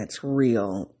something that's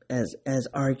real, as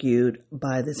argued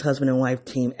by this husband and wife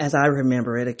team, as I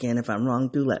remember it. Again, if I'm wrong,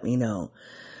 do let me know.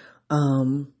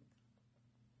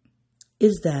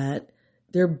 Is that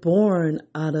they're born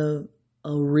out of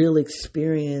a real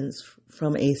experience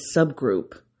from a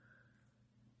subgroup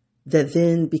that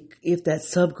then, if that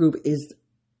subgroup is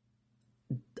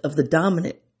of the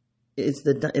dominant, is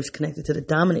connected to the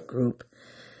dominant group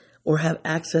or have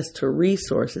access to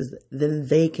resources, then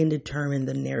they can determine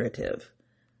the narrative.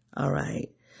 All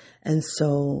right. And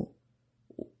so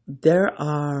there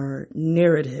are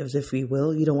narratives, if we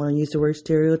will. You don't want to use the word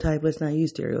stereotype. Let's not use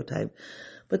stereotype.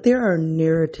 But there are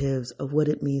narratives of what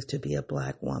it means to be a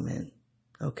Black woman.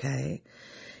 Okay.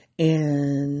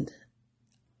 And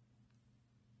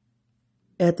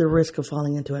at the risk of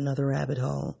falling into another rabbit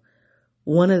hole,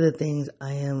 one of the things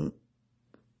I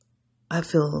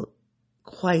feel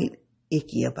quite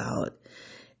icky about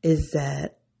is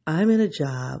that I'm in a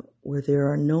job where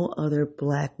there are no other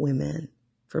Black women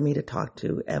for me to talk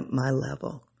to at my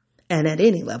level and at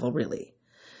any level really.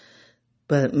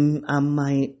 But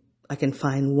I can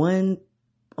find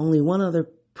only one other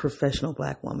professional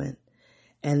Black woman,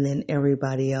 and then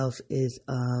everybody else is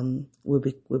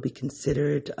would be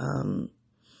considered.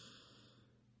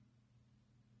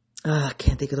 I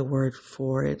can't think of the word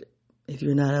for it.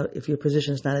 If your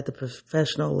position is not at the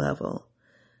professional level,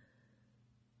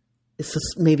 it's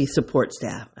maybe support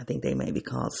staff. I think they may be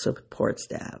called support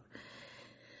staff,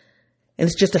 and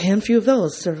it's just a handful of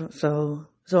those.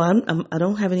 So I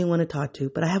don't have anyone to talk to,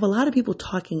 but I have a lot of people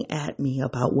talking at me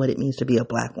about what it means to be a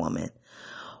Black woman,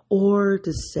 or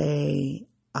to say,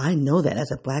 I know that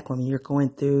as a Black woman, you're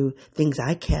going through things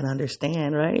I can't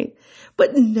understand, right?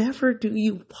 But never do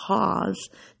you pause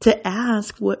to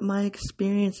ask what my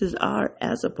experiences are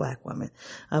as a Black woman.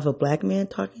 I have a Black man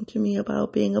talking to me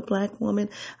about being a Black woman.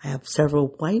 I have several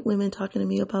white women talking to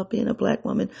me about being a Black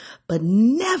woman, but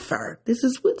never, this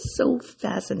is what's so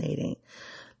fascinating.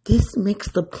 This makes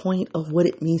the point of what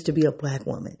it means to be a Black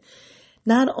woman.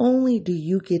 Not only do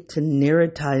you get to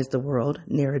narratize the world,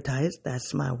 narratize,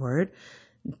 that's my word,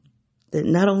 that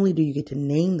not only do you get to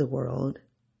name the world,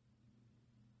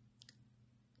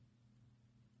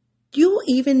 you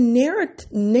even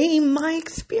name my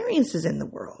experiences in the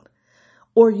world.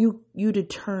 Or you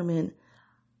determine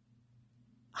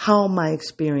how my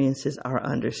experiences are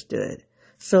understood.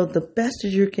 So the best that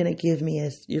you're going to give me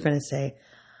is you're going to say,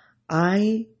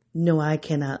 I know I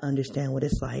cannot understand what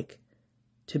it's like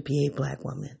to be a Black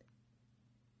woman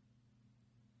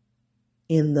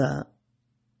in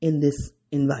this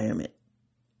environment.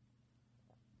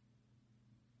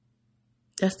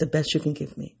 That's the best you can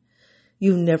give me.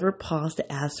 You've never paused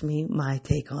to ask me my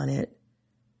take on it.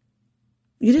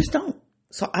 You just don't.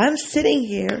 So I'm sitting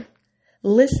here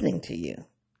listening to you.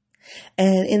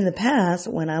 And in the past,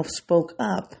 when I spoke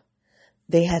up,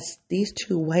 these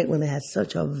two white women had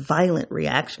such a violent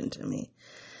reaction to me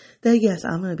that, yes,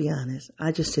 I'm going to be honest,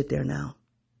 I just sit there now,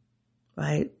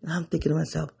 right? And I'm thinking to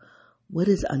myself, what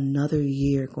is another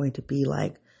year going to be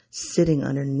like sitting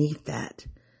underneath that?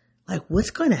 Like, what's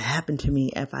going to happen to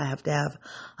me if I have to have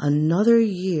another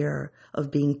year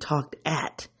of being talked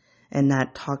at and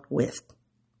not talked with?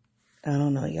 I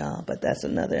don't know, y'all, but that's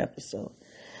another episode.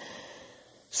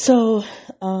 So,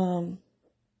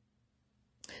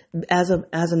 as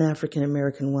an African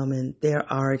American woman, there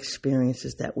are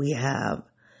experiences that we have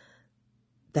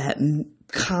that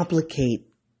complicates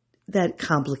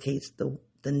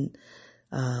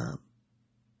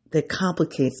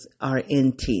our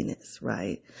NT-ness,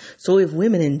 right? So if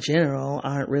women in general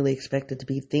aren't really expected to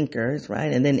be thinkers,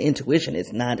 right, and then intuition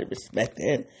is not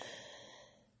respected,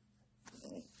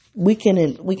 we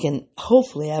can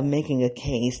hopefully, I'm making a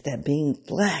case that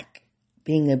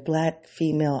being a Black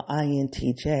female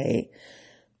INTJ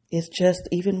is just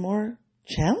even more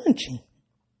challenging.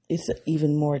 It's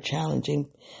even more challenging.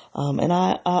 And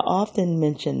I often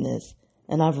mention this,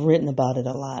 and I've written about it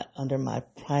a lot under my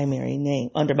name,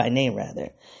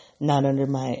 not under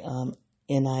my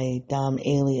NI-DOM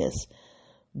alias.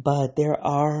 But there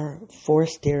are 4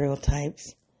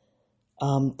 stereotypes,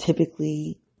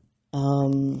 typically,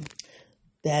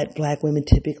 that Black women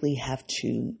typically have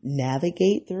to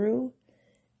navigate through.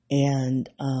 And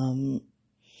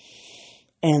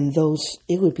those,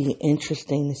 it would be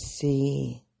interesting to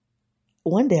see.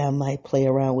 One day I might play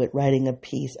around with writing a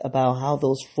piece about how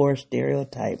those 4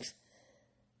 stereotypes,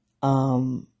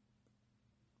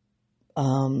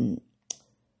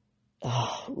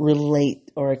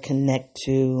 relate or connect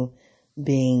to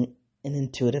being an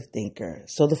intuitive thinker.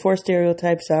 So the 4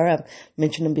 stereotypes are, I've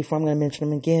mentioned them before, I'm going to mention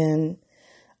them again.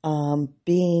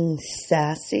 Being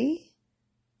sassy.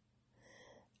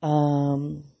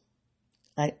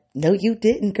 No, you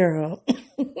didn't, girl.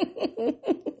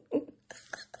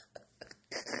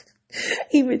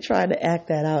 Even trying to act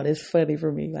that out is funny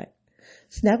for me, like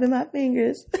snapping my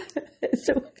fingers.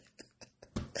 So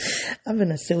I'm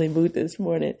in a silly mood this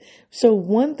morning. So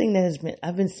one thing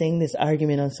I've been seeing this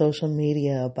argument on social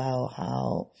media about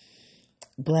how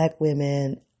Black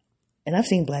women, and I've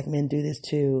seen Black men do this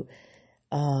too,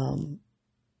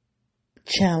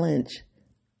 challenge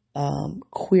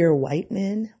queer white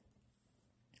men.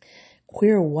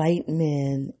 Queer white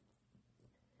men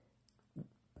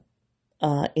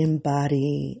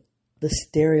embody the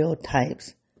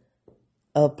stereotypes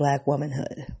of Black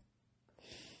womanhood.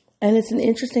 And it's an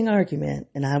interesting argument,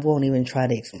 and I won't even try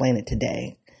to explain it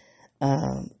today.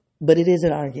 But it is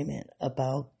an argument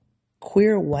about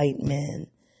queer white men,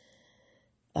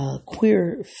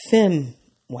 queer femme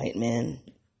white men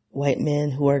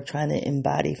who are trying to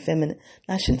embody feminine,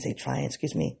 I shouldn't say trying,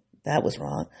 excuse me, that was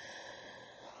wrong.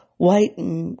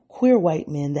 Queer white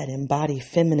men that embody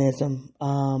feminism,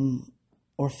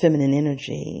 or feminine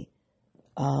energy,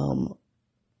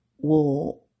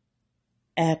 will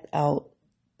act out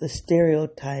the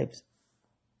stereotypes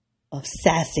of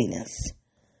sassiness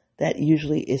that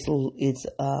usually is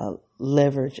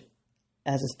leveraged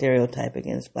as a stereotype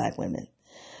against Black women.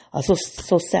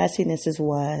 So sassiness is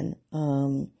one.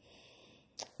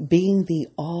 Being the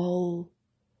all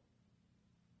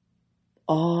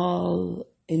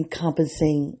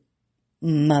encompassing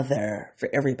mother for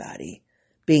everybody,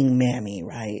 being mammy,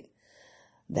 right?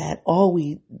 That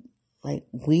we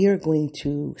are going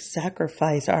to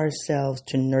sacrifice ourselves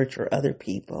to nurture other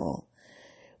people,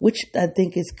 which I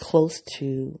think is close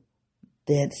to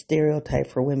that stereotype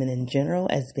for women in general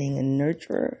as being a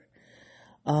nurturer.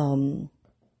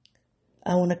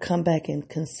 I want to come back and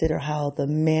consider how the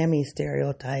mammy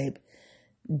stereotype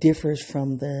differs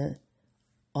from the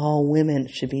all women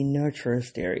should be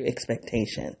nurturers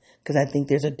expectation, because I think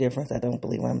there's a difference. I don't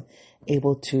believe I'm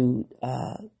able to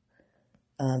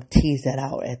tease that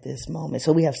out at this moment.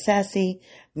 So we have sassy,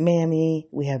 mammy,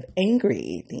 we have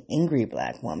angry, the angry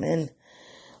Black woman.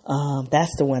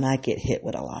 That's the one I get hit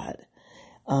with a lot.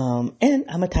 And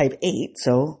I'm a type 8,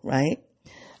 so, right?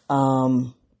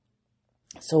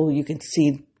 So you can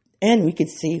see And we could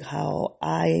see how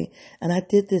I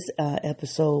did this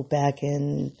episode back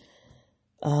in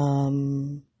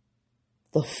the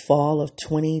fall of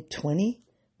 2020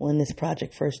 when this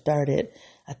project first started.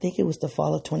 I think it was the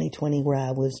fall of 2020 where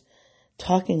I was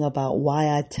talking about why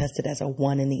I tested as a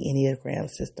 1 in the Enneagram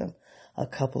system a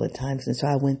couple of times. And so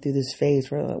I went through this phase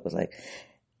where I was like,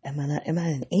 am I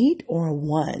an 8 or a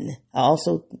 1? I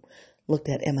also looked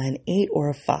at, am I an 8 or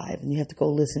a 5? And you have to go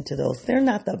listen to those. They're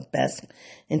not the best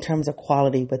in terms of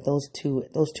quality, but those two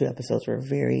episodes were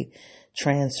very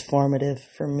transformative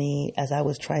for me as I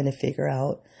was trying to figure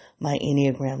out my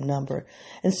Enneagram number.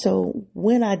 And so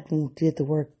when I did the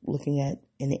work looking at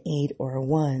an 8 or a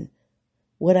 1,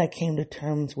 what I came to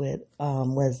terms with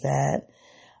was that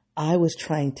I was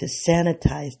trying to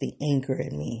sanitize the anger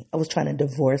in me. I was trying to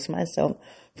divorce myself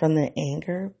from the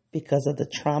anger because of the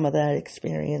trauma that I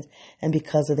experienced and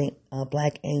because of the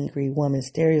black angry woman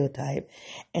stereotype.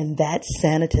 And that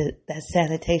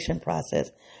sanitation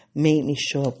process made me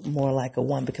show up more like a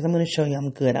 1, because I'm going to show you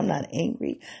I'm good. I'm not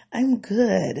angry. I'm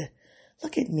good.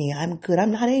 Look at me. I'm good.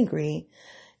 I'm not angry,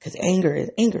 because anger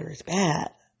is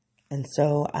bad. And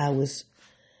so I was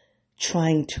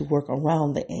trying to work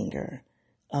around the anger,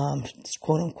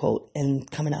 quote unquote, and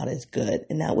coming out as good.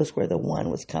 And that was where the 1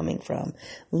 was coming from.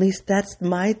 At least that's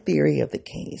my theory of the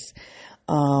case.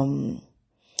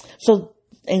 So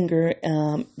anger,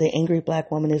 the angry black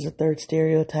woman is the 3rd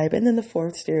stereotype. And then the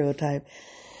 4th stereotype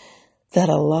that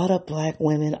a lot of black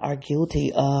women are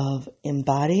guilty of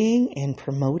embodying and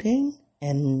promoting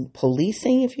and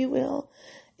policing, if you will,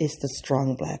 is the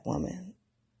strong black woman.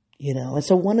 And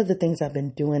so one of the things I've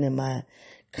been doing in my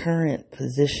current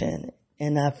position,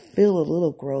 and I feel a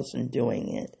little gross in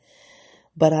doing it,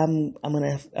 but I'm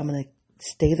gonna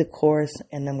stay the course,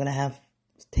 and I'm gonna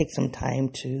take some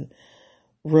time to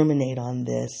ruminate on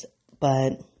this.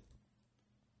 But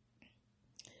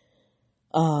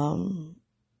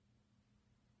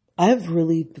I've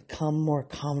really become more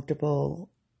comfortable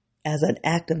as an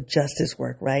act of justice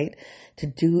work, right? To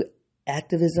do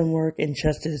activism work and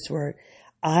justice work.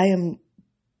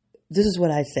 This is what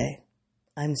I say.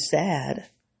 I'm sad.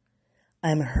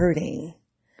 I'm hurting.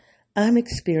 I'm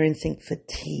experiencing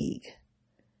fatigue.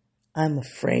 I'm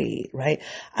afraid, right?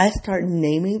 I start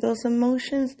naming those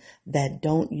emotions that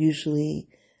don't usually,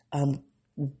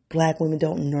 black women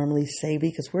don't normally say,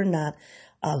 because we're not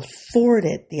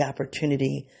afforded the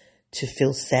opportunity to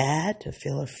feel sad, to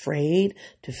feel afraid,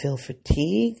 to feel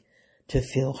fatigue, to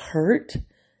feel hurt.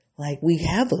 Like, we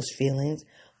have those feelings,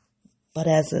 but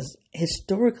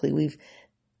historically, we've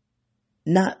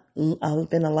not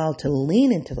been allowed to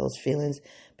lean into those feelings,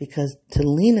 because to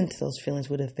lean into those feelings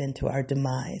would have been to our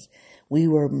demise. We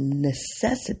were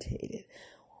necessitated.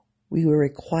 We were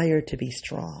required to be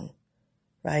strong,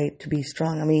 right? To be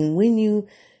strong. I mean,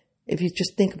 if you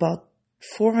just think about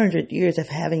 400 years of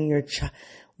having your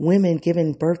women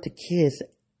giving birth to kids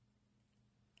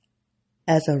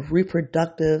as a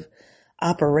reproductive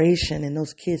operation, and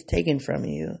those kids taken from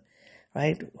you,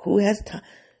 right? Who has time?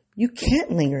 You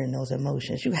can't linger in those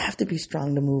emotions. You have to be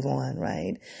strong to move on,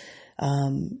 right?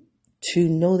 To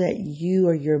know that you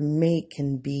or your mate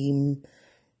can be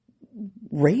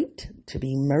raped, to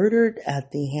be murdered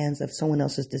at the hands of someone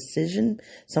else's decision,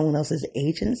 someone else's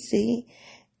agency.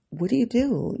 What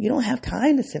do? You don't have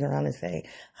time to sit around and say,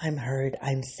 I'm hurt,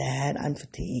 I'm sad, I'm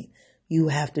fatigued. You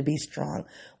have to be strong.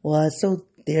 Well, so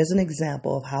there's an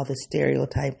example of how the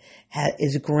stereotype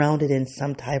is grounded in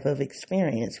some type of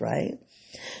experience, right?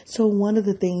 So one of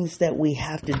the things that we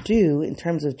have to do in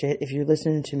terms of, if you're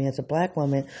listening to me as a black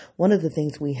woman, one of the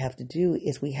things we have to do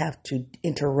is we have to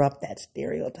interrupt that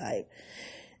stereotype.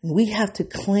 We have to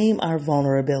claim our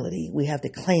vulnerability. We have to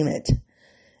claim it.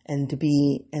 And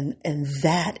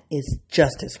that is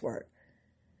justice work.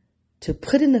 To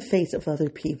put in the face of other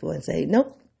people and say,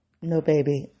 nope, no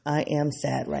baby, I am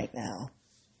sad right now.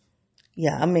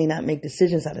 Yeah, I may not make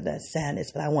decisions out of that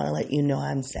sadness, but I want to let you know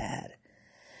I'm sad.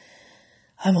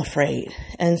 I'm afraid.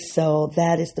 And so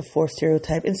that is the 4th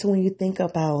stereotype. And so when you think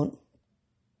about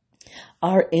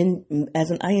as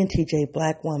an INTJ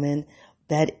black woman,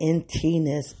 that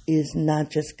NT-ness is not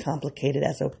just complicated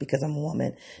because I'm a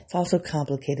woman. It's also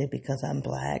complicated because I'm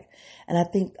black. And I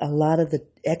think a lot of the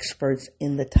experts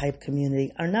in the type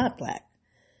community are not black.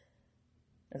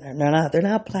 They're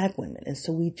not black women. And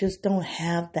so we just don't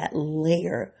have that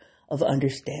layer of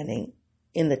understanding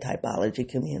in the typology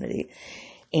community.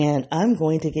 And I'm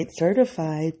going to get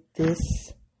certified this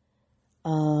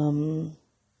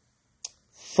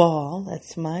fall.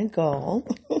 That's my goal.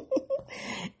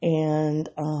 And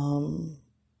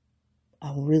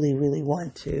I really, really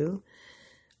want to.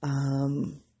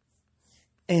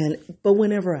 But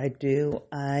whenever I do,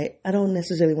 I don't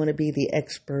necessarily want to be the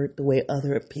expert the way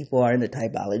other people are in the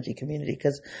typology community,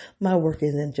 because my work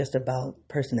isn't just about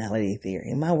personality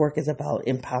theory. My work is about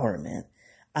empowerment.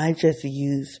 I just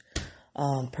use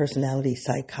personality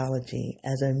psychology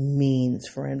as a means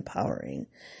for empowering.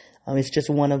 It's just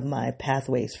one of my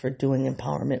pathways for doing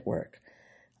empowerment work.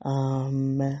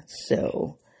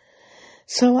 So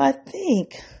I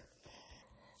think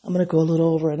I'm going to go a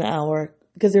little over an hour,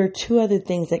 because there are two other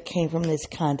things that came from this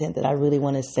content that I really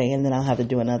want to say, and then I'll have to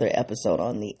do another episode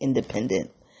on the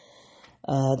independent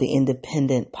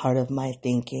part of my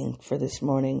thinking for this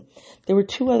morning. There were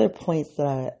two other points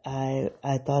that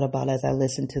I thought about as I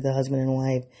listened to the husband and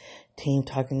wife team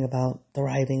talking about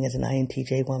thriving as an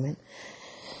INTJ woman.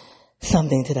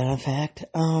 Something to that effect.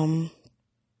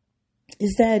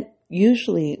 Is that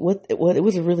usually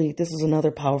this is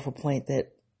another powerful point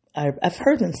that I've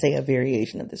heard them say a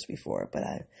variation of this before, but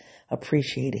I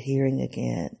appreciate hearing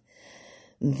again,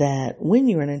 that when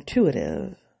you're an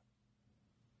intuitive,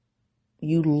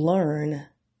 you learn.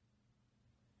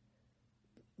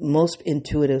 Most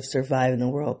intuitives survive in the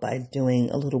world by doing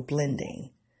a little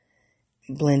blending,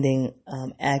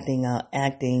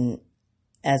 acting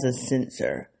as a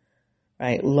sensor,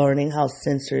 right? Learning how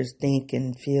sensors think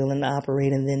and feel and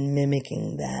operate, and then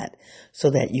mimicking that so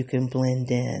that you can blend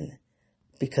in.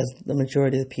 Because the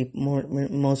majority of the people,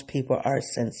 most people are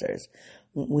sensors.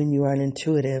 When you are an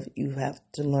intuitive, you have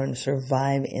to learn to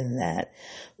survive in that.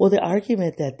 Well, the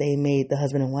argument that they made, the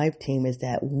husband and wife team, is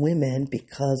that women,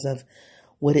 because of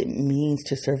what it means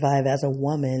to survive as a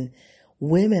woman,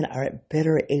 women are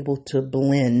better able to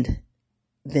blend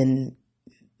than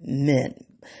men.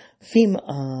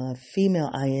 Female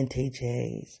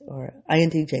INTJs, or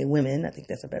INTJ women, I think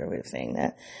that's a better way of saying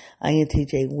that.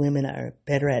 INTJ women are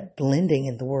better at blending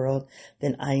in the world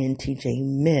than INTJ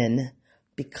men,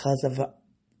 because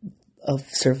of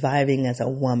surviving as a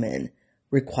woman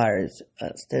requires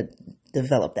us to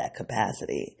develop that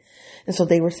capacity. And so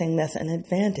they were saying that's an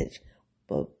advantage.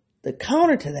 But the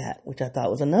counter to that, which I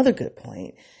thought was another good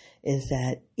point, is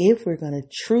that if we're going to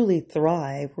truly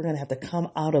thrive, we're going to have to come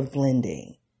out of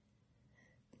blending.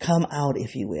 Come out,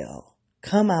 if you will.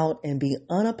 Come out and be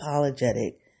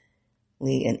unapologetically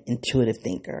an intuitive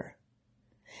thinker.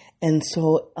 And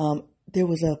so there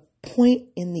was a point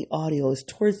in the audio, it was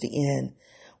towards the end,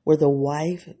 where the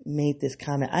wife made this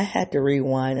comment. I had to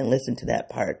rewind and listen to that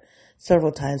part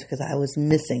several times because I was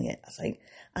missing it. I was like,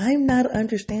 I'm not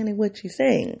understanding what she's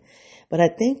saying. But I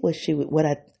think what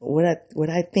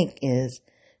I think is,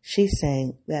 she's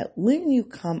saying that when you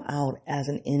come out as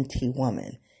an NT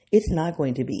woman, it's not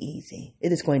going to be easy.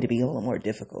 It is going to be a little more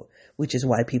difficult, which is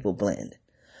why people blend.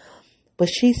 But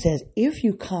she says, if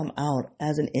you come out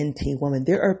as an NT woman,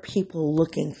 there are people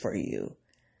looking for you.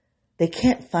 They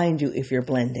can't find you if you're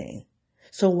blending.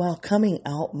 So while coming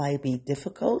out might be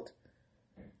difficult,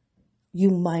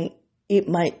 it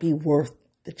might be worth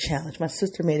the challenge. My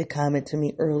sister made a comment to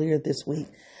me earlier this week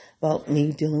about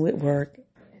me dealing with work.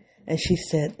 And she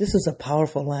said, this is a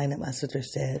powerful line that my sister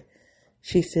said.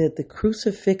 She said, the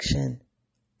crucifixion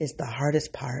is the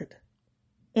hardest part.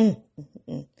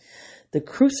 The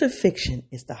crucifixion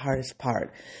is the hardest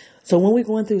part. So when we're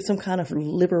going through some kind of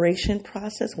liberation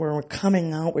process where we're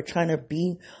coming out, we're trying to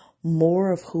be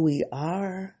more of who we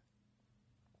are,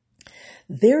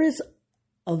 there's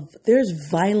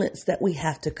violence that we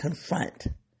have to confront.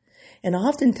 And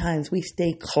oftentimes we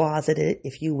stay closeted,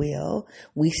 if you will.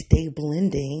 We stay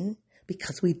blending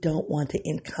because we don't want to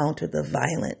encounter the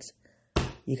violence.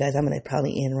 You guys, I'm going to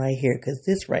probably end right here because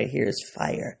this right here is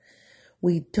fire.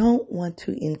 We don't want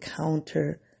to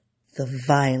encounter the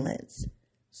violence.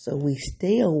 So we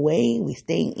stay away, we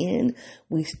stay in,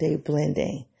 we stay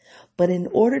blending. But in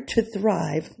order to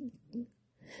thrive,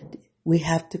 we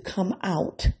have to come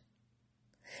out.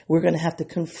 We're going to have to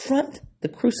confront the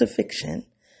crucifixion,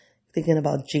 thinking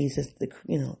about Jesus,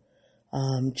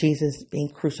 Jesus being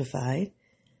crucified,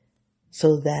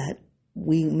 so that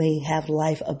we may have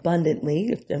life abundantly.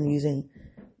 If I'm using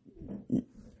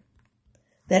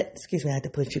that, excuse me, I had to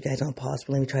put you guys on pause,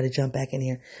 but let me try to jump back in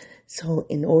here. So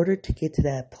in order to get to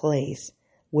that place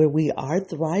where we are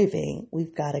thriving,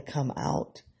 we've got to come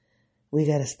out. We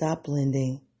got to stop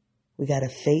blending. We got to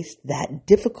face that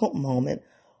difficult moment,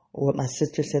 or what my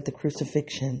sister said, the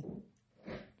crucifixion.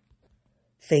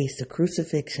 Face the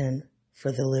crucifixion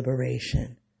for the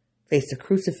liberation. Face the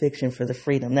crucifixion for the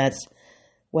freedom.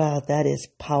 Wow, that is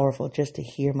powerful just to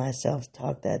hear myself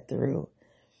talk that through.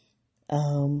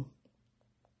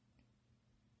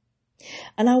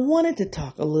 And I wanted to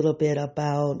talk a little bit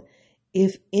about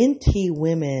if NT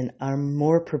women are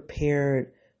more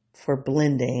prepared for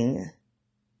blending,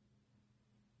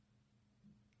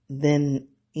 than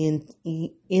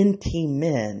NT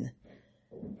men,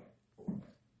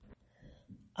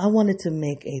 I wanted to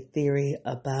make a theory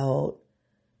about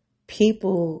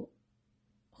people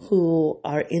who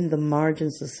are in the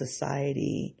margins of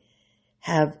society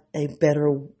are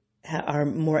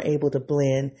more able to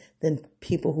blend than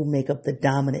people who make up the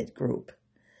dominant group.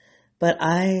 But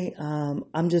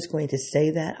I'm just going to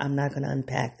say that. I'm not going to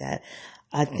unpack that.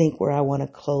 I think where I want to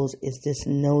close is this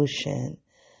notion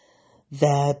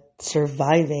that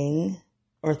thriving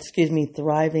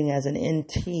as an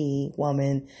NT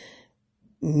woman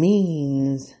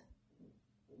means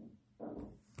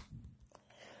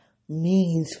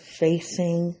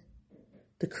facing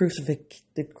the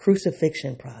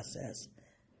crucifixion process.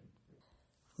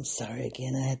 I'm sorry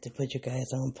again, I had to put you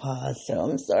guys on pause, so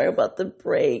I'm sorry about the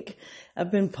break.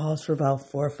 I've been paused for about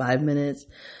 4 or 5 minutes.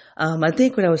 I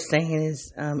think what I was saying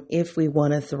is, if we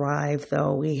want to thrive,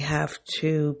 though, we have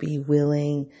to be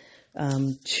willing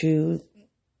to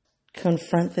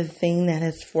confront the thing that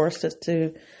has forced us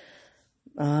to,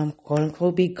 quote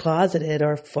unquote, be closeted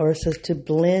or force us to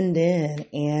blend in.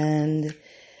 And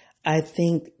I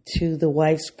think to the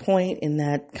wife's point in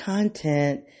that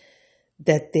content,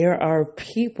 that there are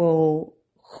people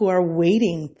who are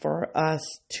waiting for us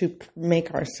to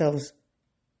make ourselves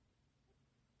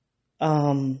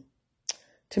present,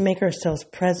 to make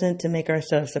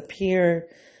ourselves appear,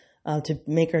 to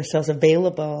make ourselves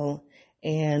available.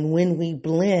 And when we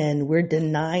blend, we're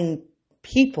denying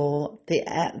people the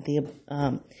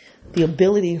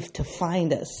ability to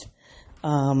find us.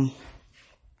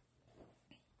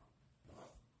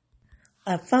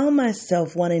 I found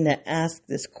myself wanting to ask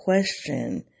this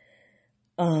question.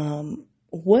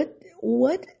 What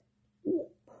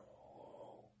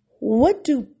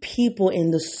do people in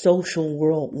the social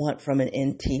world want from an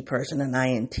NT person, an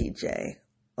INTJ?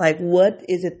 Like, what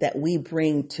is it that we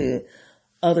bring to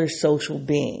other social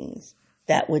beings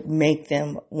that would make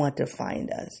them want to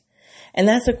find us? And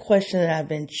that's a question that I've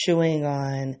been chewing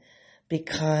on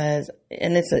because,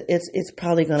 and it's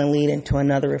probably going to lead into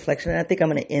another reflection. And I think I'm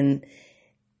going to end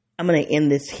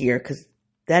this here because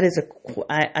that is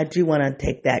I do want to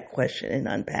take that question and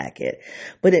unpack it.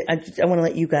 But I want to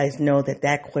let you guys know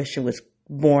that question was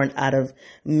born out of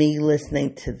me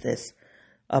listening to this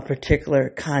particular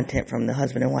content from the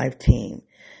husband and wife team.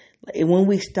 When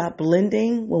we stop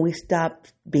blending, when we stop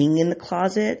being in the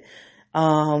closet,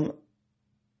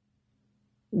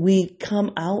 we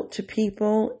come out to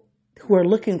people who are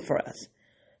looking for us,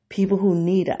 people who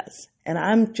need us. And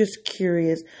I'm just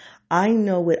curious. I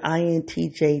know what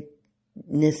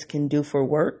INTJ-ness can do for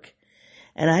work,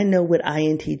 and I know what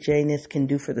INTJ-ness can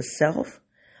do for the self.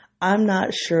 I'm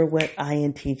not sure what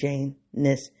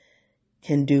INTJ-ness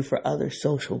can do for other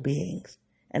social beings.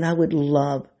 And I would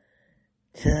love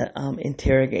to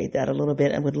interrogate that a little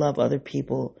bit. I would love other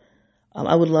people.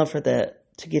 I would love to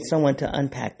get someone to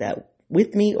unpack that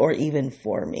with me or even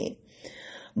for me.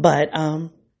 But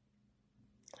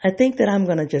I think that I'm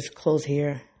going to just close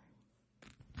here.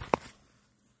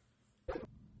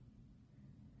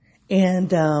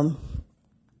 And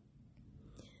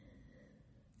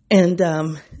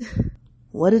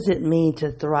what does it mean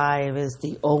to thrive is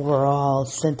the overall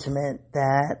sentiment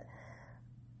that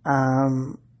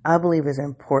I believe is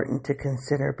important to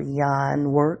consider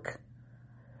beyond work,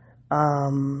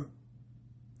 and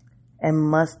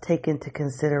must take into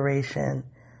consideration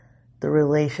the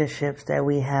relationships that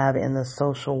we have in the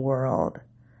social world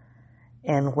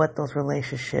and what those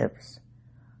relationships,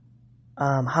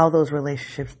 how those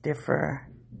relationships differ.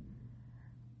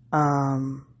 As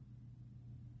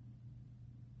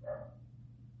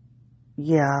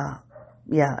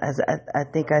I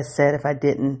think I said, if I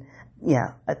didn't,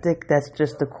 I think that's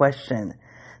just the question,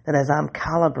 that as I'm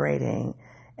calibrating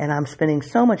and I'm spending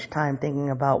so much time thinking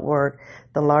about work,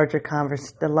 the larger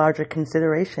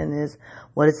consideration is,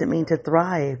 what does it mean to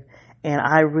thrive? And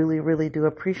I really, really do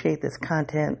appreciate this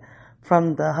content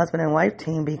from the husband and wife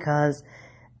team, because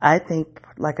I think,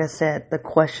 like I said, the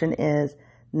question is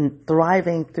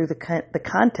thriving through the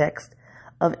context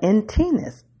of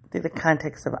NT-ness, through the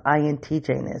context of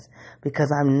INTJ-ness,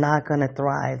 because I'm not going to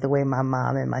thrive the way my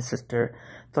mom and my sister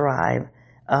thrive,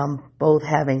 both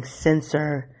having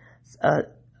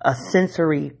a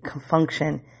sensory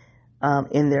function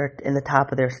in the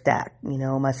top of their stack. You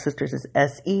know, my sister's is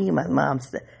SE, my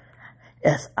mom's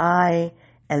SI,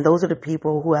 and those are the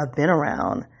people who I've been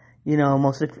around, you know,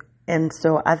 and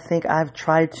so I think I've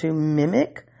tried to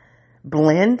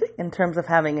blend in terms of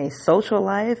having a social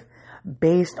life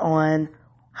based on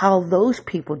how those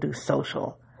people do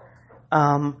social.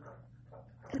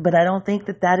 But I don't think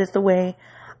that is the way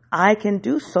I can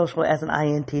do social as an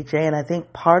INTJ. And I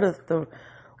think part of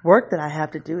work that I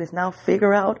have to do is now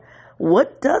figure out how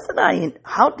does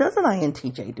an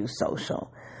INTJ do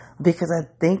social? Because I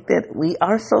think that we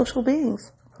are social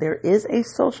beings. There is a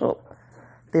social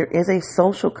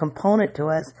component to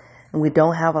us, and we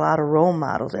don't have a lot of role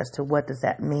models as to what does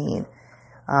that mean.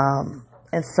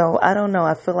 And so I don't know.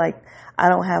 I feel like I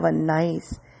don't have a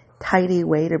nice, tidy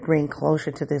way to bring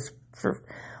closure to this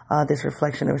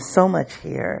reflection. There's so much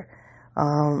here.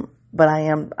 But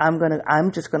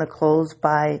I'm just gonna close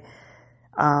by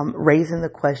raising the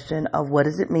question of what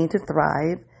does it mean to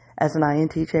thrive as an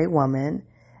INTJ woman,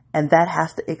 and that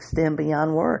has to extend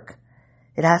beyond work.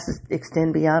 It has to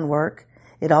extend beyond work.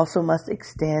 It also must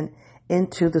extend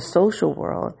into the social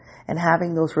world and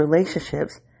having those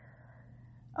relationships.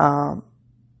 And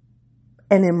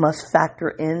it must factor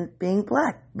in being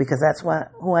Black, because that's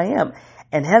who I am.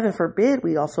 And heaven forbid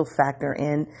we also factor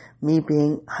in me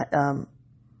being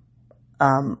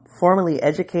formally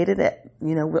educated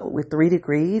with 3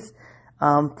 degrees,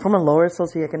 from a lower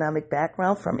socioeconomic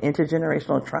background, from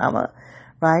intergenerational trauma,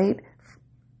 right?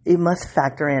 It must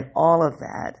factor in all of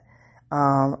that.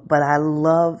 But I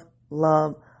love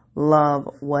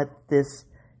what this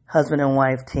husband and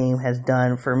wife team has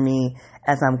done for me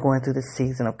as I'm going through the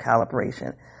season of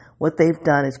calibration. What they've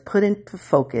done is put into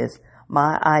focus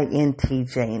my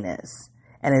INTJ-ness.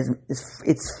 And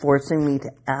it's forcing me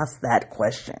to ask that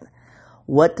question.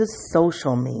 What does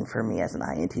social mean for me as an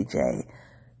INTJ?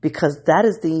 Because that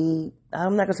is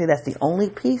I'm not going to say that's the only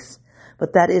piece,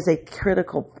 but that is a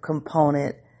critical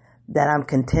component that I'm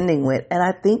contending with. And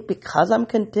I think because I'm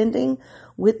contending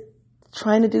with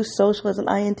trying to do social as an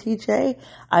INTJ,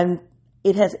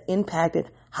 it has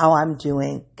impacted how I'm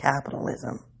doing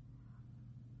capitalism.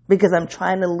 Because I'm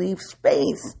trying to leave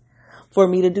space for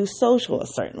me to do social a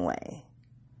certain way.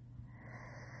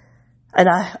 And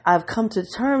I've come to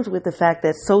terms with the fact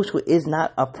that social is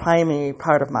not a primary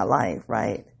part of my life,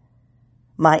 right?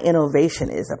 My innovation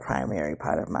is a primary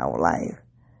part of my life.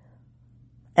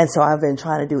 And so I've been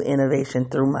trying to do innovation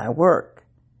through my work.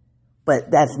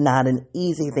 But that's not an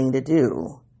easy thing to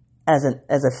do as a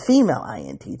female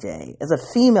INTJ, as a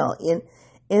female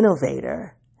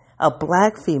innovator, a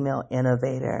Black female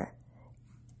innovator.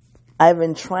 I've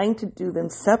been trying to do them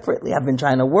separately. I've been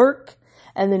trying to work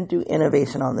and then do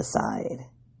innovation on the side.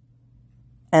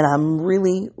 And I'm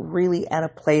really, really at a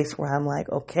place where I'm like,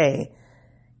 okay,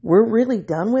 we're really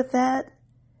done with that.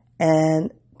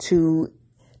 And to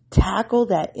tackle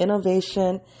that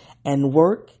innovation and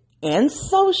work and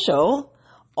social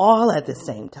all at the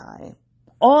same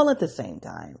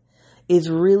time is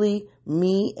really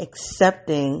me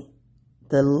accepting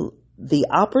the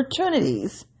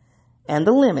opportunities and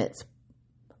the limits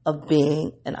of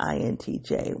being an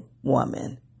INTJ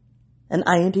woman, an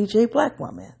INTJ Black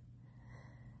woman.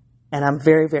 And I'm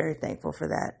very, very thankful for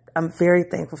that. I'm very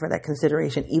thankful for that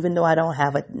consideration, even though I don't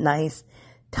have a nice,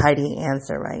 tidy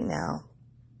answer right now.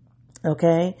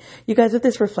 Okay? You guys, if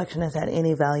this reflection has had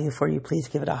any value for you, please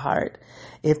give it a heart.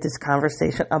 If this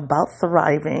conversation about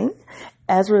thriving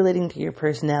as relating to your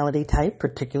personality type,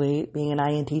 particularly being an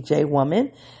INTJ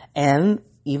woman, and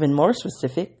even more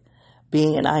specific,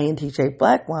 being an INTJ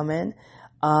Black woman,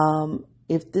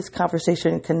 if this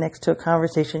conversation connects to a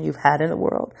conversation you've had in the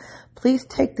world, please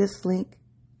take this link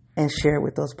and share it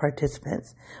with those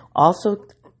participants. Also,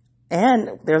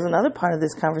 and there's another part of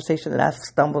this conversation that I've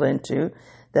stumbled into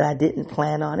that I didn't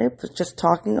plan on. It was just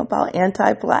talking about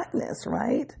anti-Blackness,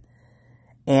 right?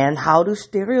 And how do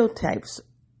stereotypes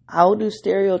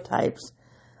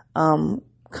come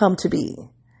to be?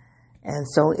 And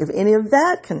so if any of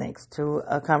that connects to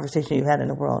a conversation you had in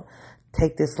the world,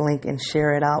 take this link and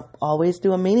share it out. Always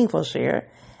do a meaningful share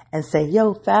and say,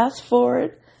 yo, fast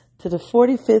forward to the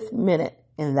 45th minute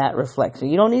in that reflection.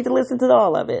 You don't need to listen to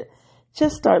all of it.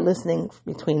 Just start listening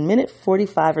between minute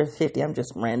 45 or 50. I'm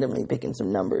just randomly picking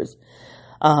some numbers.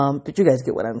 But you guys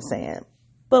get what I'm saying.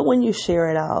 But when you share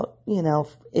it out,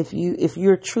 if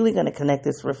you're truly going to connect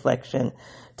this reflection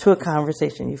to a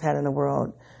conversation you've had in the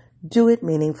world, do it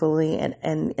meaningfully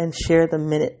and share the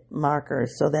minute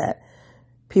markers so that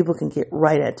people can get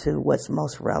right at to what's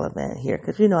most relevant here.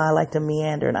 Because, I like to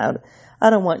meander, and I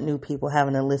don't want new people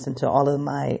having to listen to all of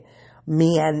my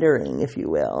meandering, if you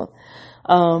will.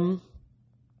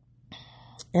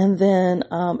 And then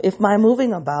if my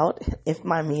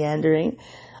meandering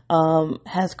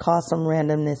has caused some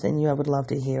randomness in you, I would love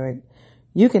to hear it.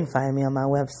 You can find me on my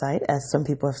website, as some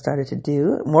people have started to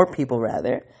do, more people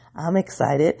rather. I'm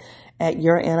excited, at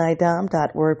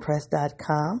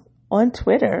yournidom.wordpress.com, on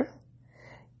Twitter,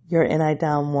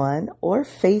 yournidom1, or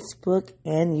Facebook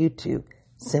and YouTube,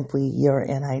 simply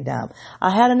yournidom.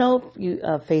 I had an old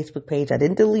Facebook page. I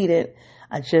didn't delete it.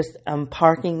 I'm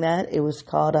parking that. It was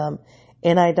called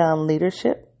NIDOM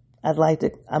Leadership.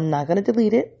 I'm not going to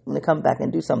delete it. I'm going to come back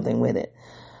and do something with it.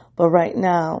 But right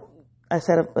now, I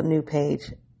set up a new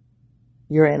page,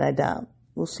 Your NIDOM.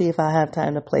 We'll see if I have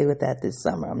time to play with that this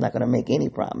summer. I'm not going to make any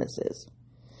promises.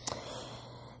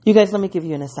 You guys, let me give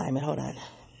you an assignment. Hold on.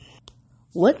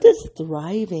 What does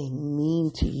thriving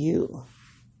mean to you?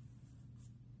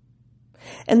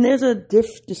 And there's a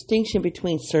distinction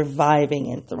between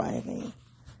surviving and thriving.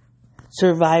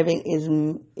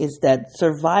 Surviving is that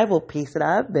survival piece that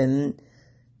I've been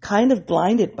kind of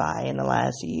blinded by in the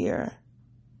last year.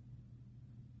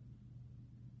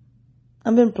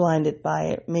 I've been blinded by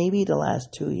it maybe the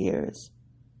last 2 years.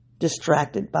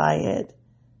 Distracted by it.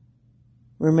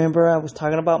 Remember I was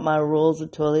talking about my rolls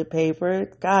of toilet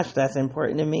paper? Gosh, that's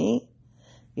important to me.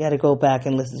 You got to go back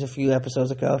and listen to a few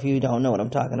episodes ago if you don't know what I'm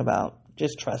talking about.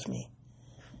 Just trust me.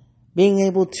 Being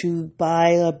able to buy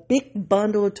a big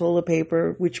bundle of toilet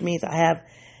paper, which means I have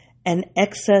an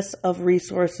excess of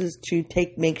resources to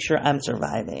make sure I'm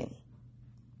surviving.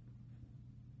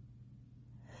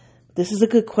 This is a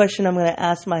good question I'm going to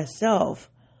ask myself.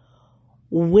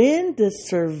 When does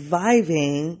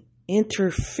surviving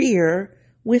interfere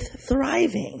with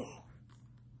thriving?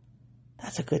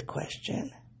 That's a good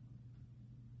question.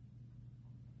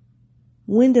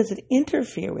 When does it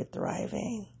interfere with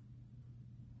thriving?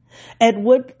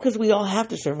 Because we all have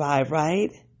to survive,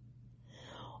 right?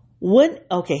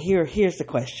 Here's the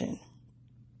question.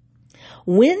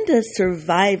 When does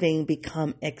surviving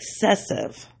become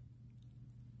excessive?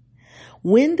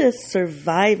 When does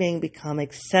surviving become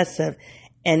excessive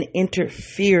and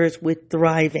interferes with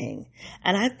thriving?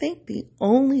 And I think the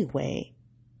only way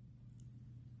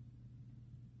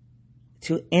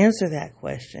to answer that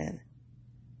question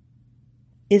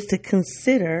is to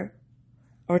consider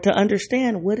or to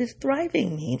understand, what does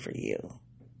thriving mean for you?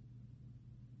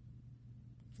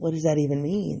 What does that even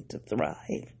mean, to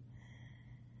thrive?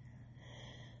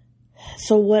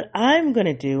 So what I'm going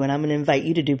to do, and I'm going to invite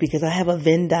you to do, because I have a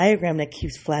Venn diagram that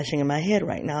keeps flashing in my head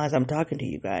right now as I'm talking to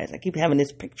you guys. I keep having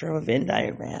this picture of a Venn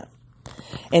diagram.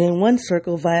 And in one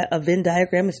circle, a Venn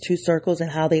diagram is two circles and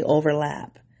how they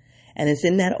overlap. And it's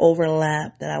in that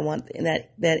overlap that I want, in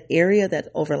that area that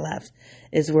overlaps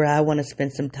is where I want to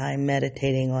spend some time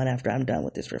meditating on after I'm done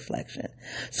with this reflection.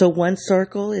 So one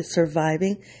circle is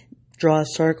surviving. Draw a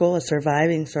circle, a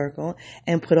surviving circle,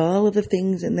 and put all of the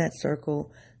things in that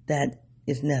circle that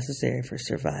is necessary for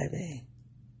surviving.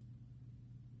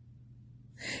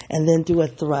 And then do a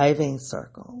thriving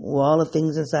circle. All the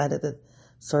things inside of the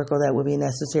circle that would be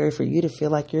necessary for you to feel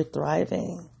like you're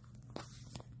thriving.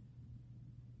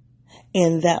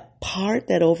 And that part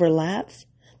that overlaps,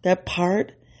 that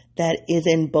part that is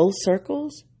in both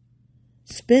circles,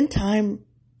 spend time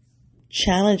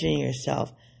challenging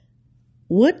yourself.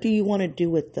 What do you want to do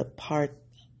with the part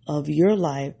of your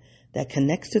life that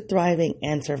connects to thriving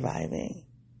and surviving?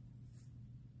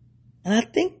 And I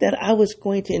think that I was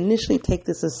going to initially take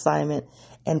this assignment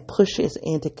and push us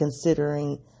into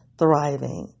considering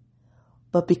thriving.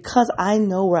 But because I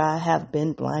know where I have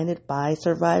been blinded by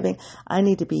surviving, I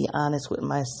need to be honest with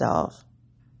myself.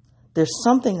 There's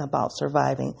something about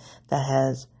surviving that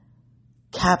has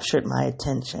captured my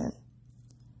attention.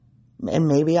 And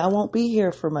maybe I won't be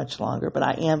here for much longer, but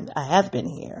I have been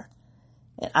here.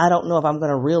 And I don't know if I'm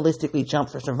going to realistically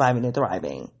jump for surviving and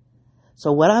thriving.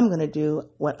 So what I'm going to do,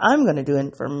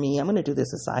 and for me, I'm going to do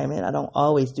this assignment. I don't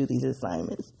always do these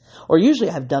assignments. Or usually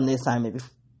I've done the assignment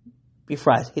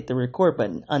before I hit the record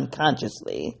button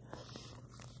unconsciously,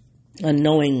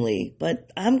 unknowingly. But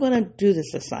I'm going to do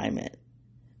this assignment.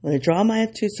 I'm going to draw my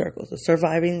two circles, a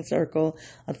surviving circle,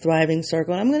 a thriving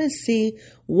circle. And I'm going to see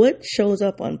what shows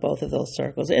up on both of those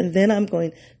circles. And then I'm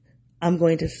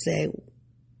going to say,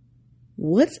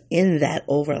 what's in that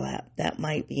overlap that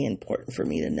might be important for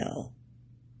me to know?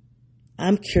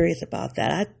 I'm curious about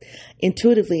that.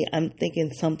 Intuitively, I'm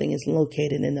thinking something is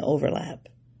located in the overlap.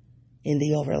 In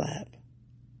the overlap.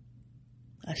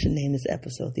 I should name this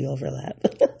episode The Overlap.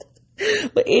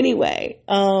 But anyway,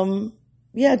 do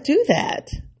that.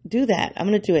 Do that. I'm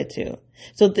going to do it too.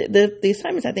 So the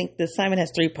assignments, I think the assignment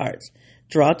has 3 parts.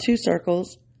 Draw 2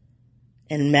 circles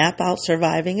and map out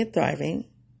surviving and thriving.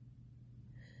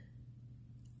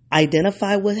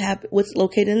 Identify what's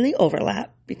located in the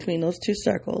overlap between those 2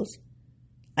 circles.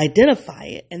 Identify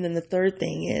it. And then the third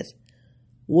thing is,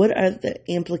 what are the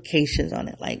implications on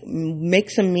it? Like, make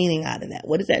some meaning out of that.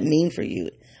 What does that mean for you?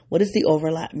 What does the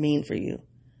overlap mean for you?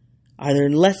 Are there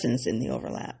lessons in the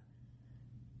overlap?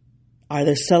 Are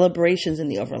there celebrations in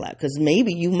the overlap? Because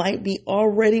maybe you might be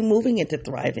already moving into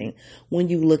thriving when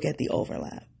you look at the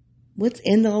overlap. What's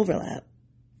in the overlap?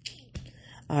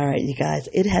 All right, you guys,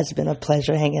 it has been a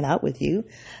pleasure hanging out with you.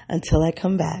 Until I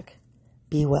come back,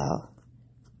 be well.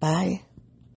 Bye.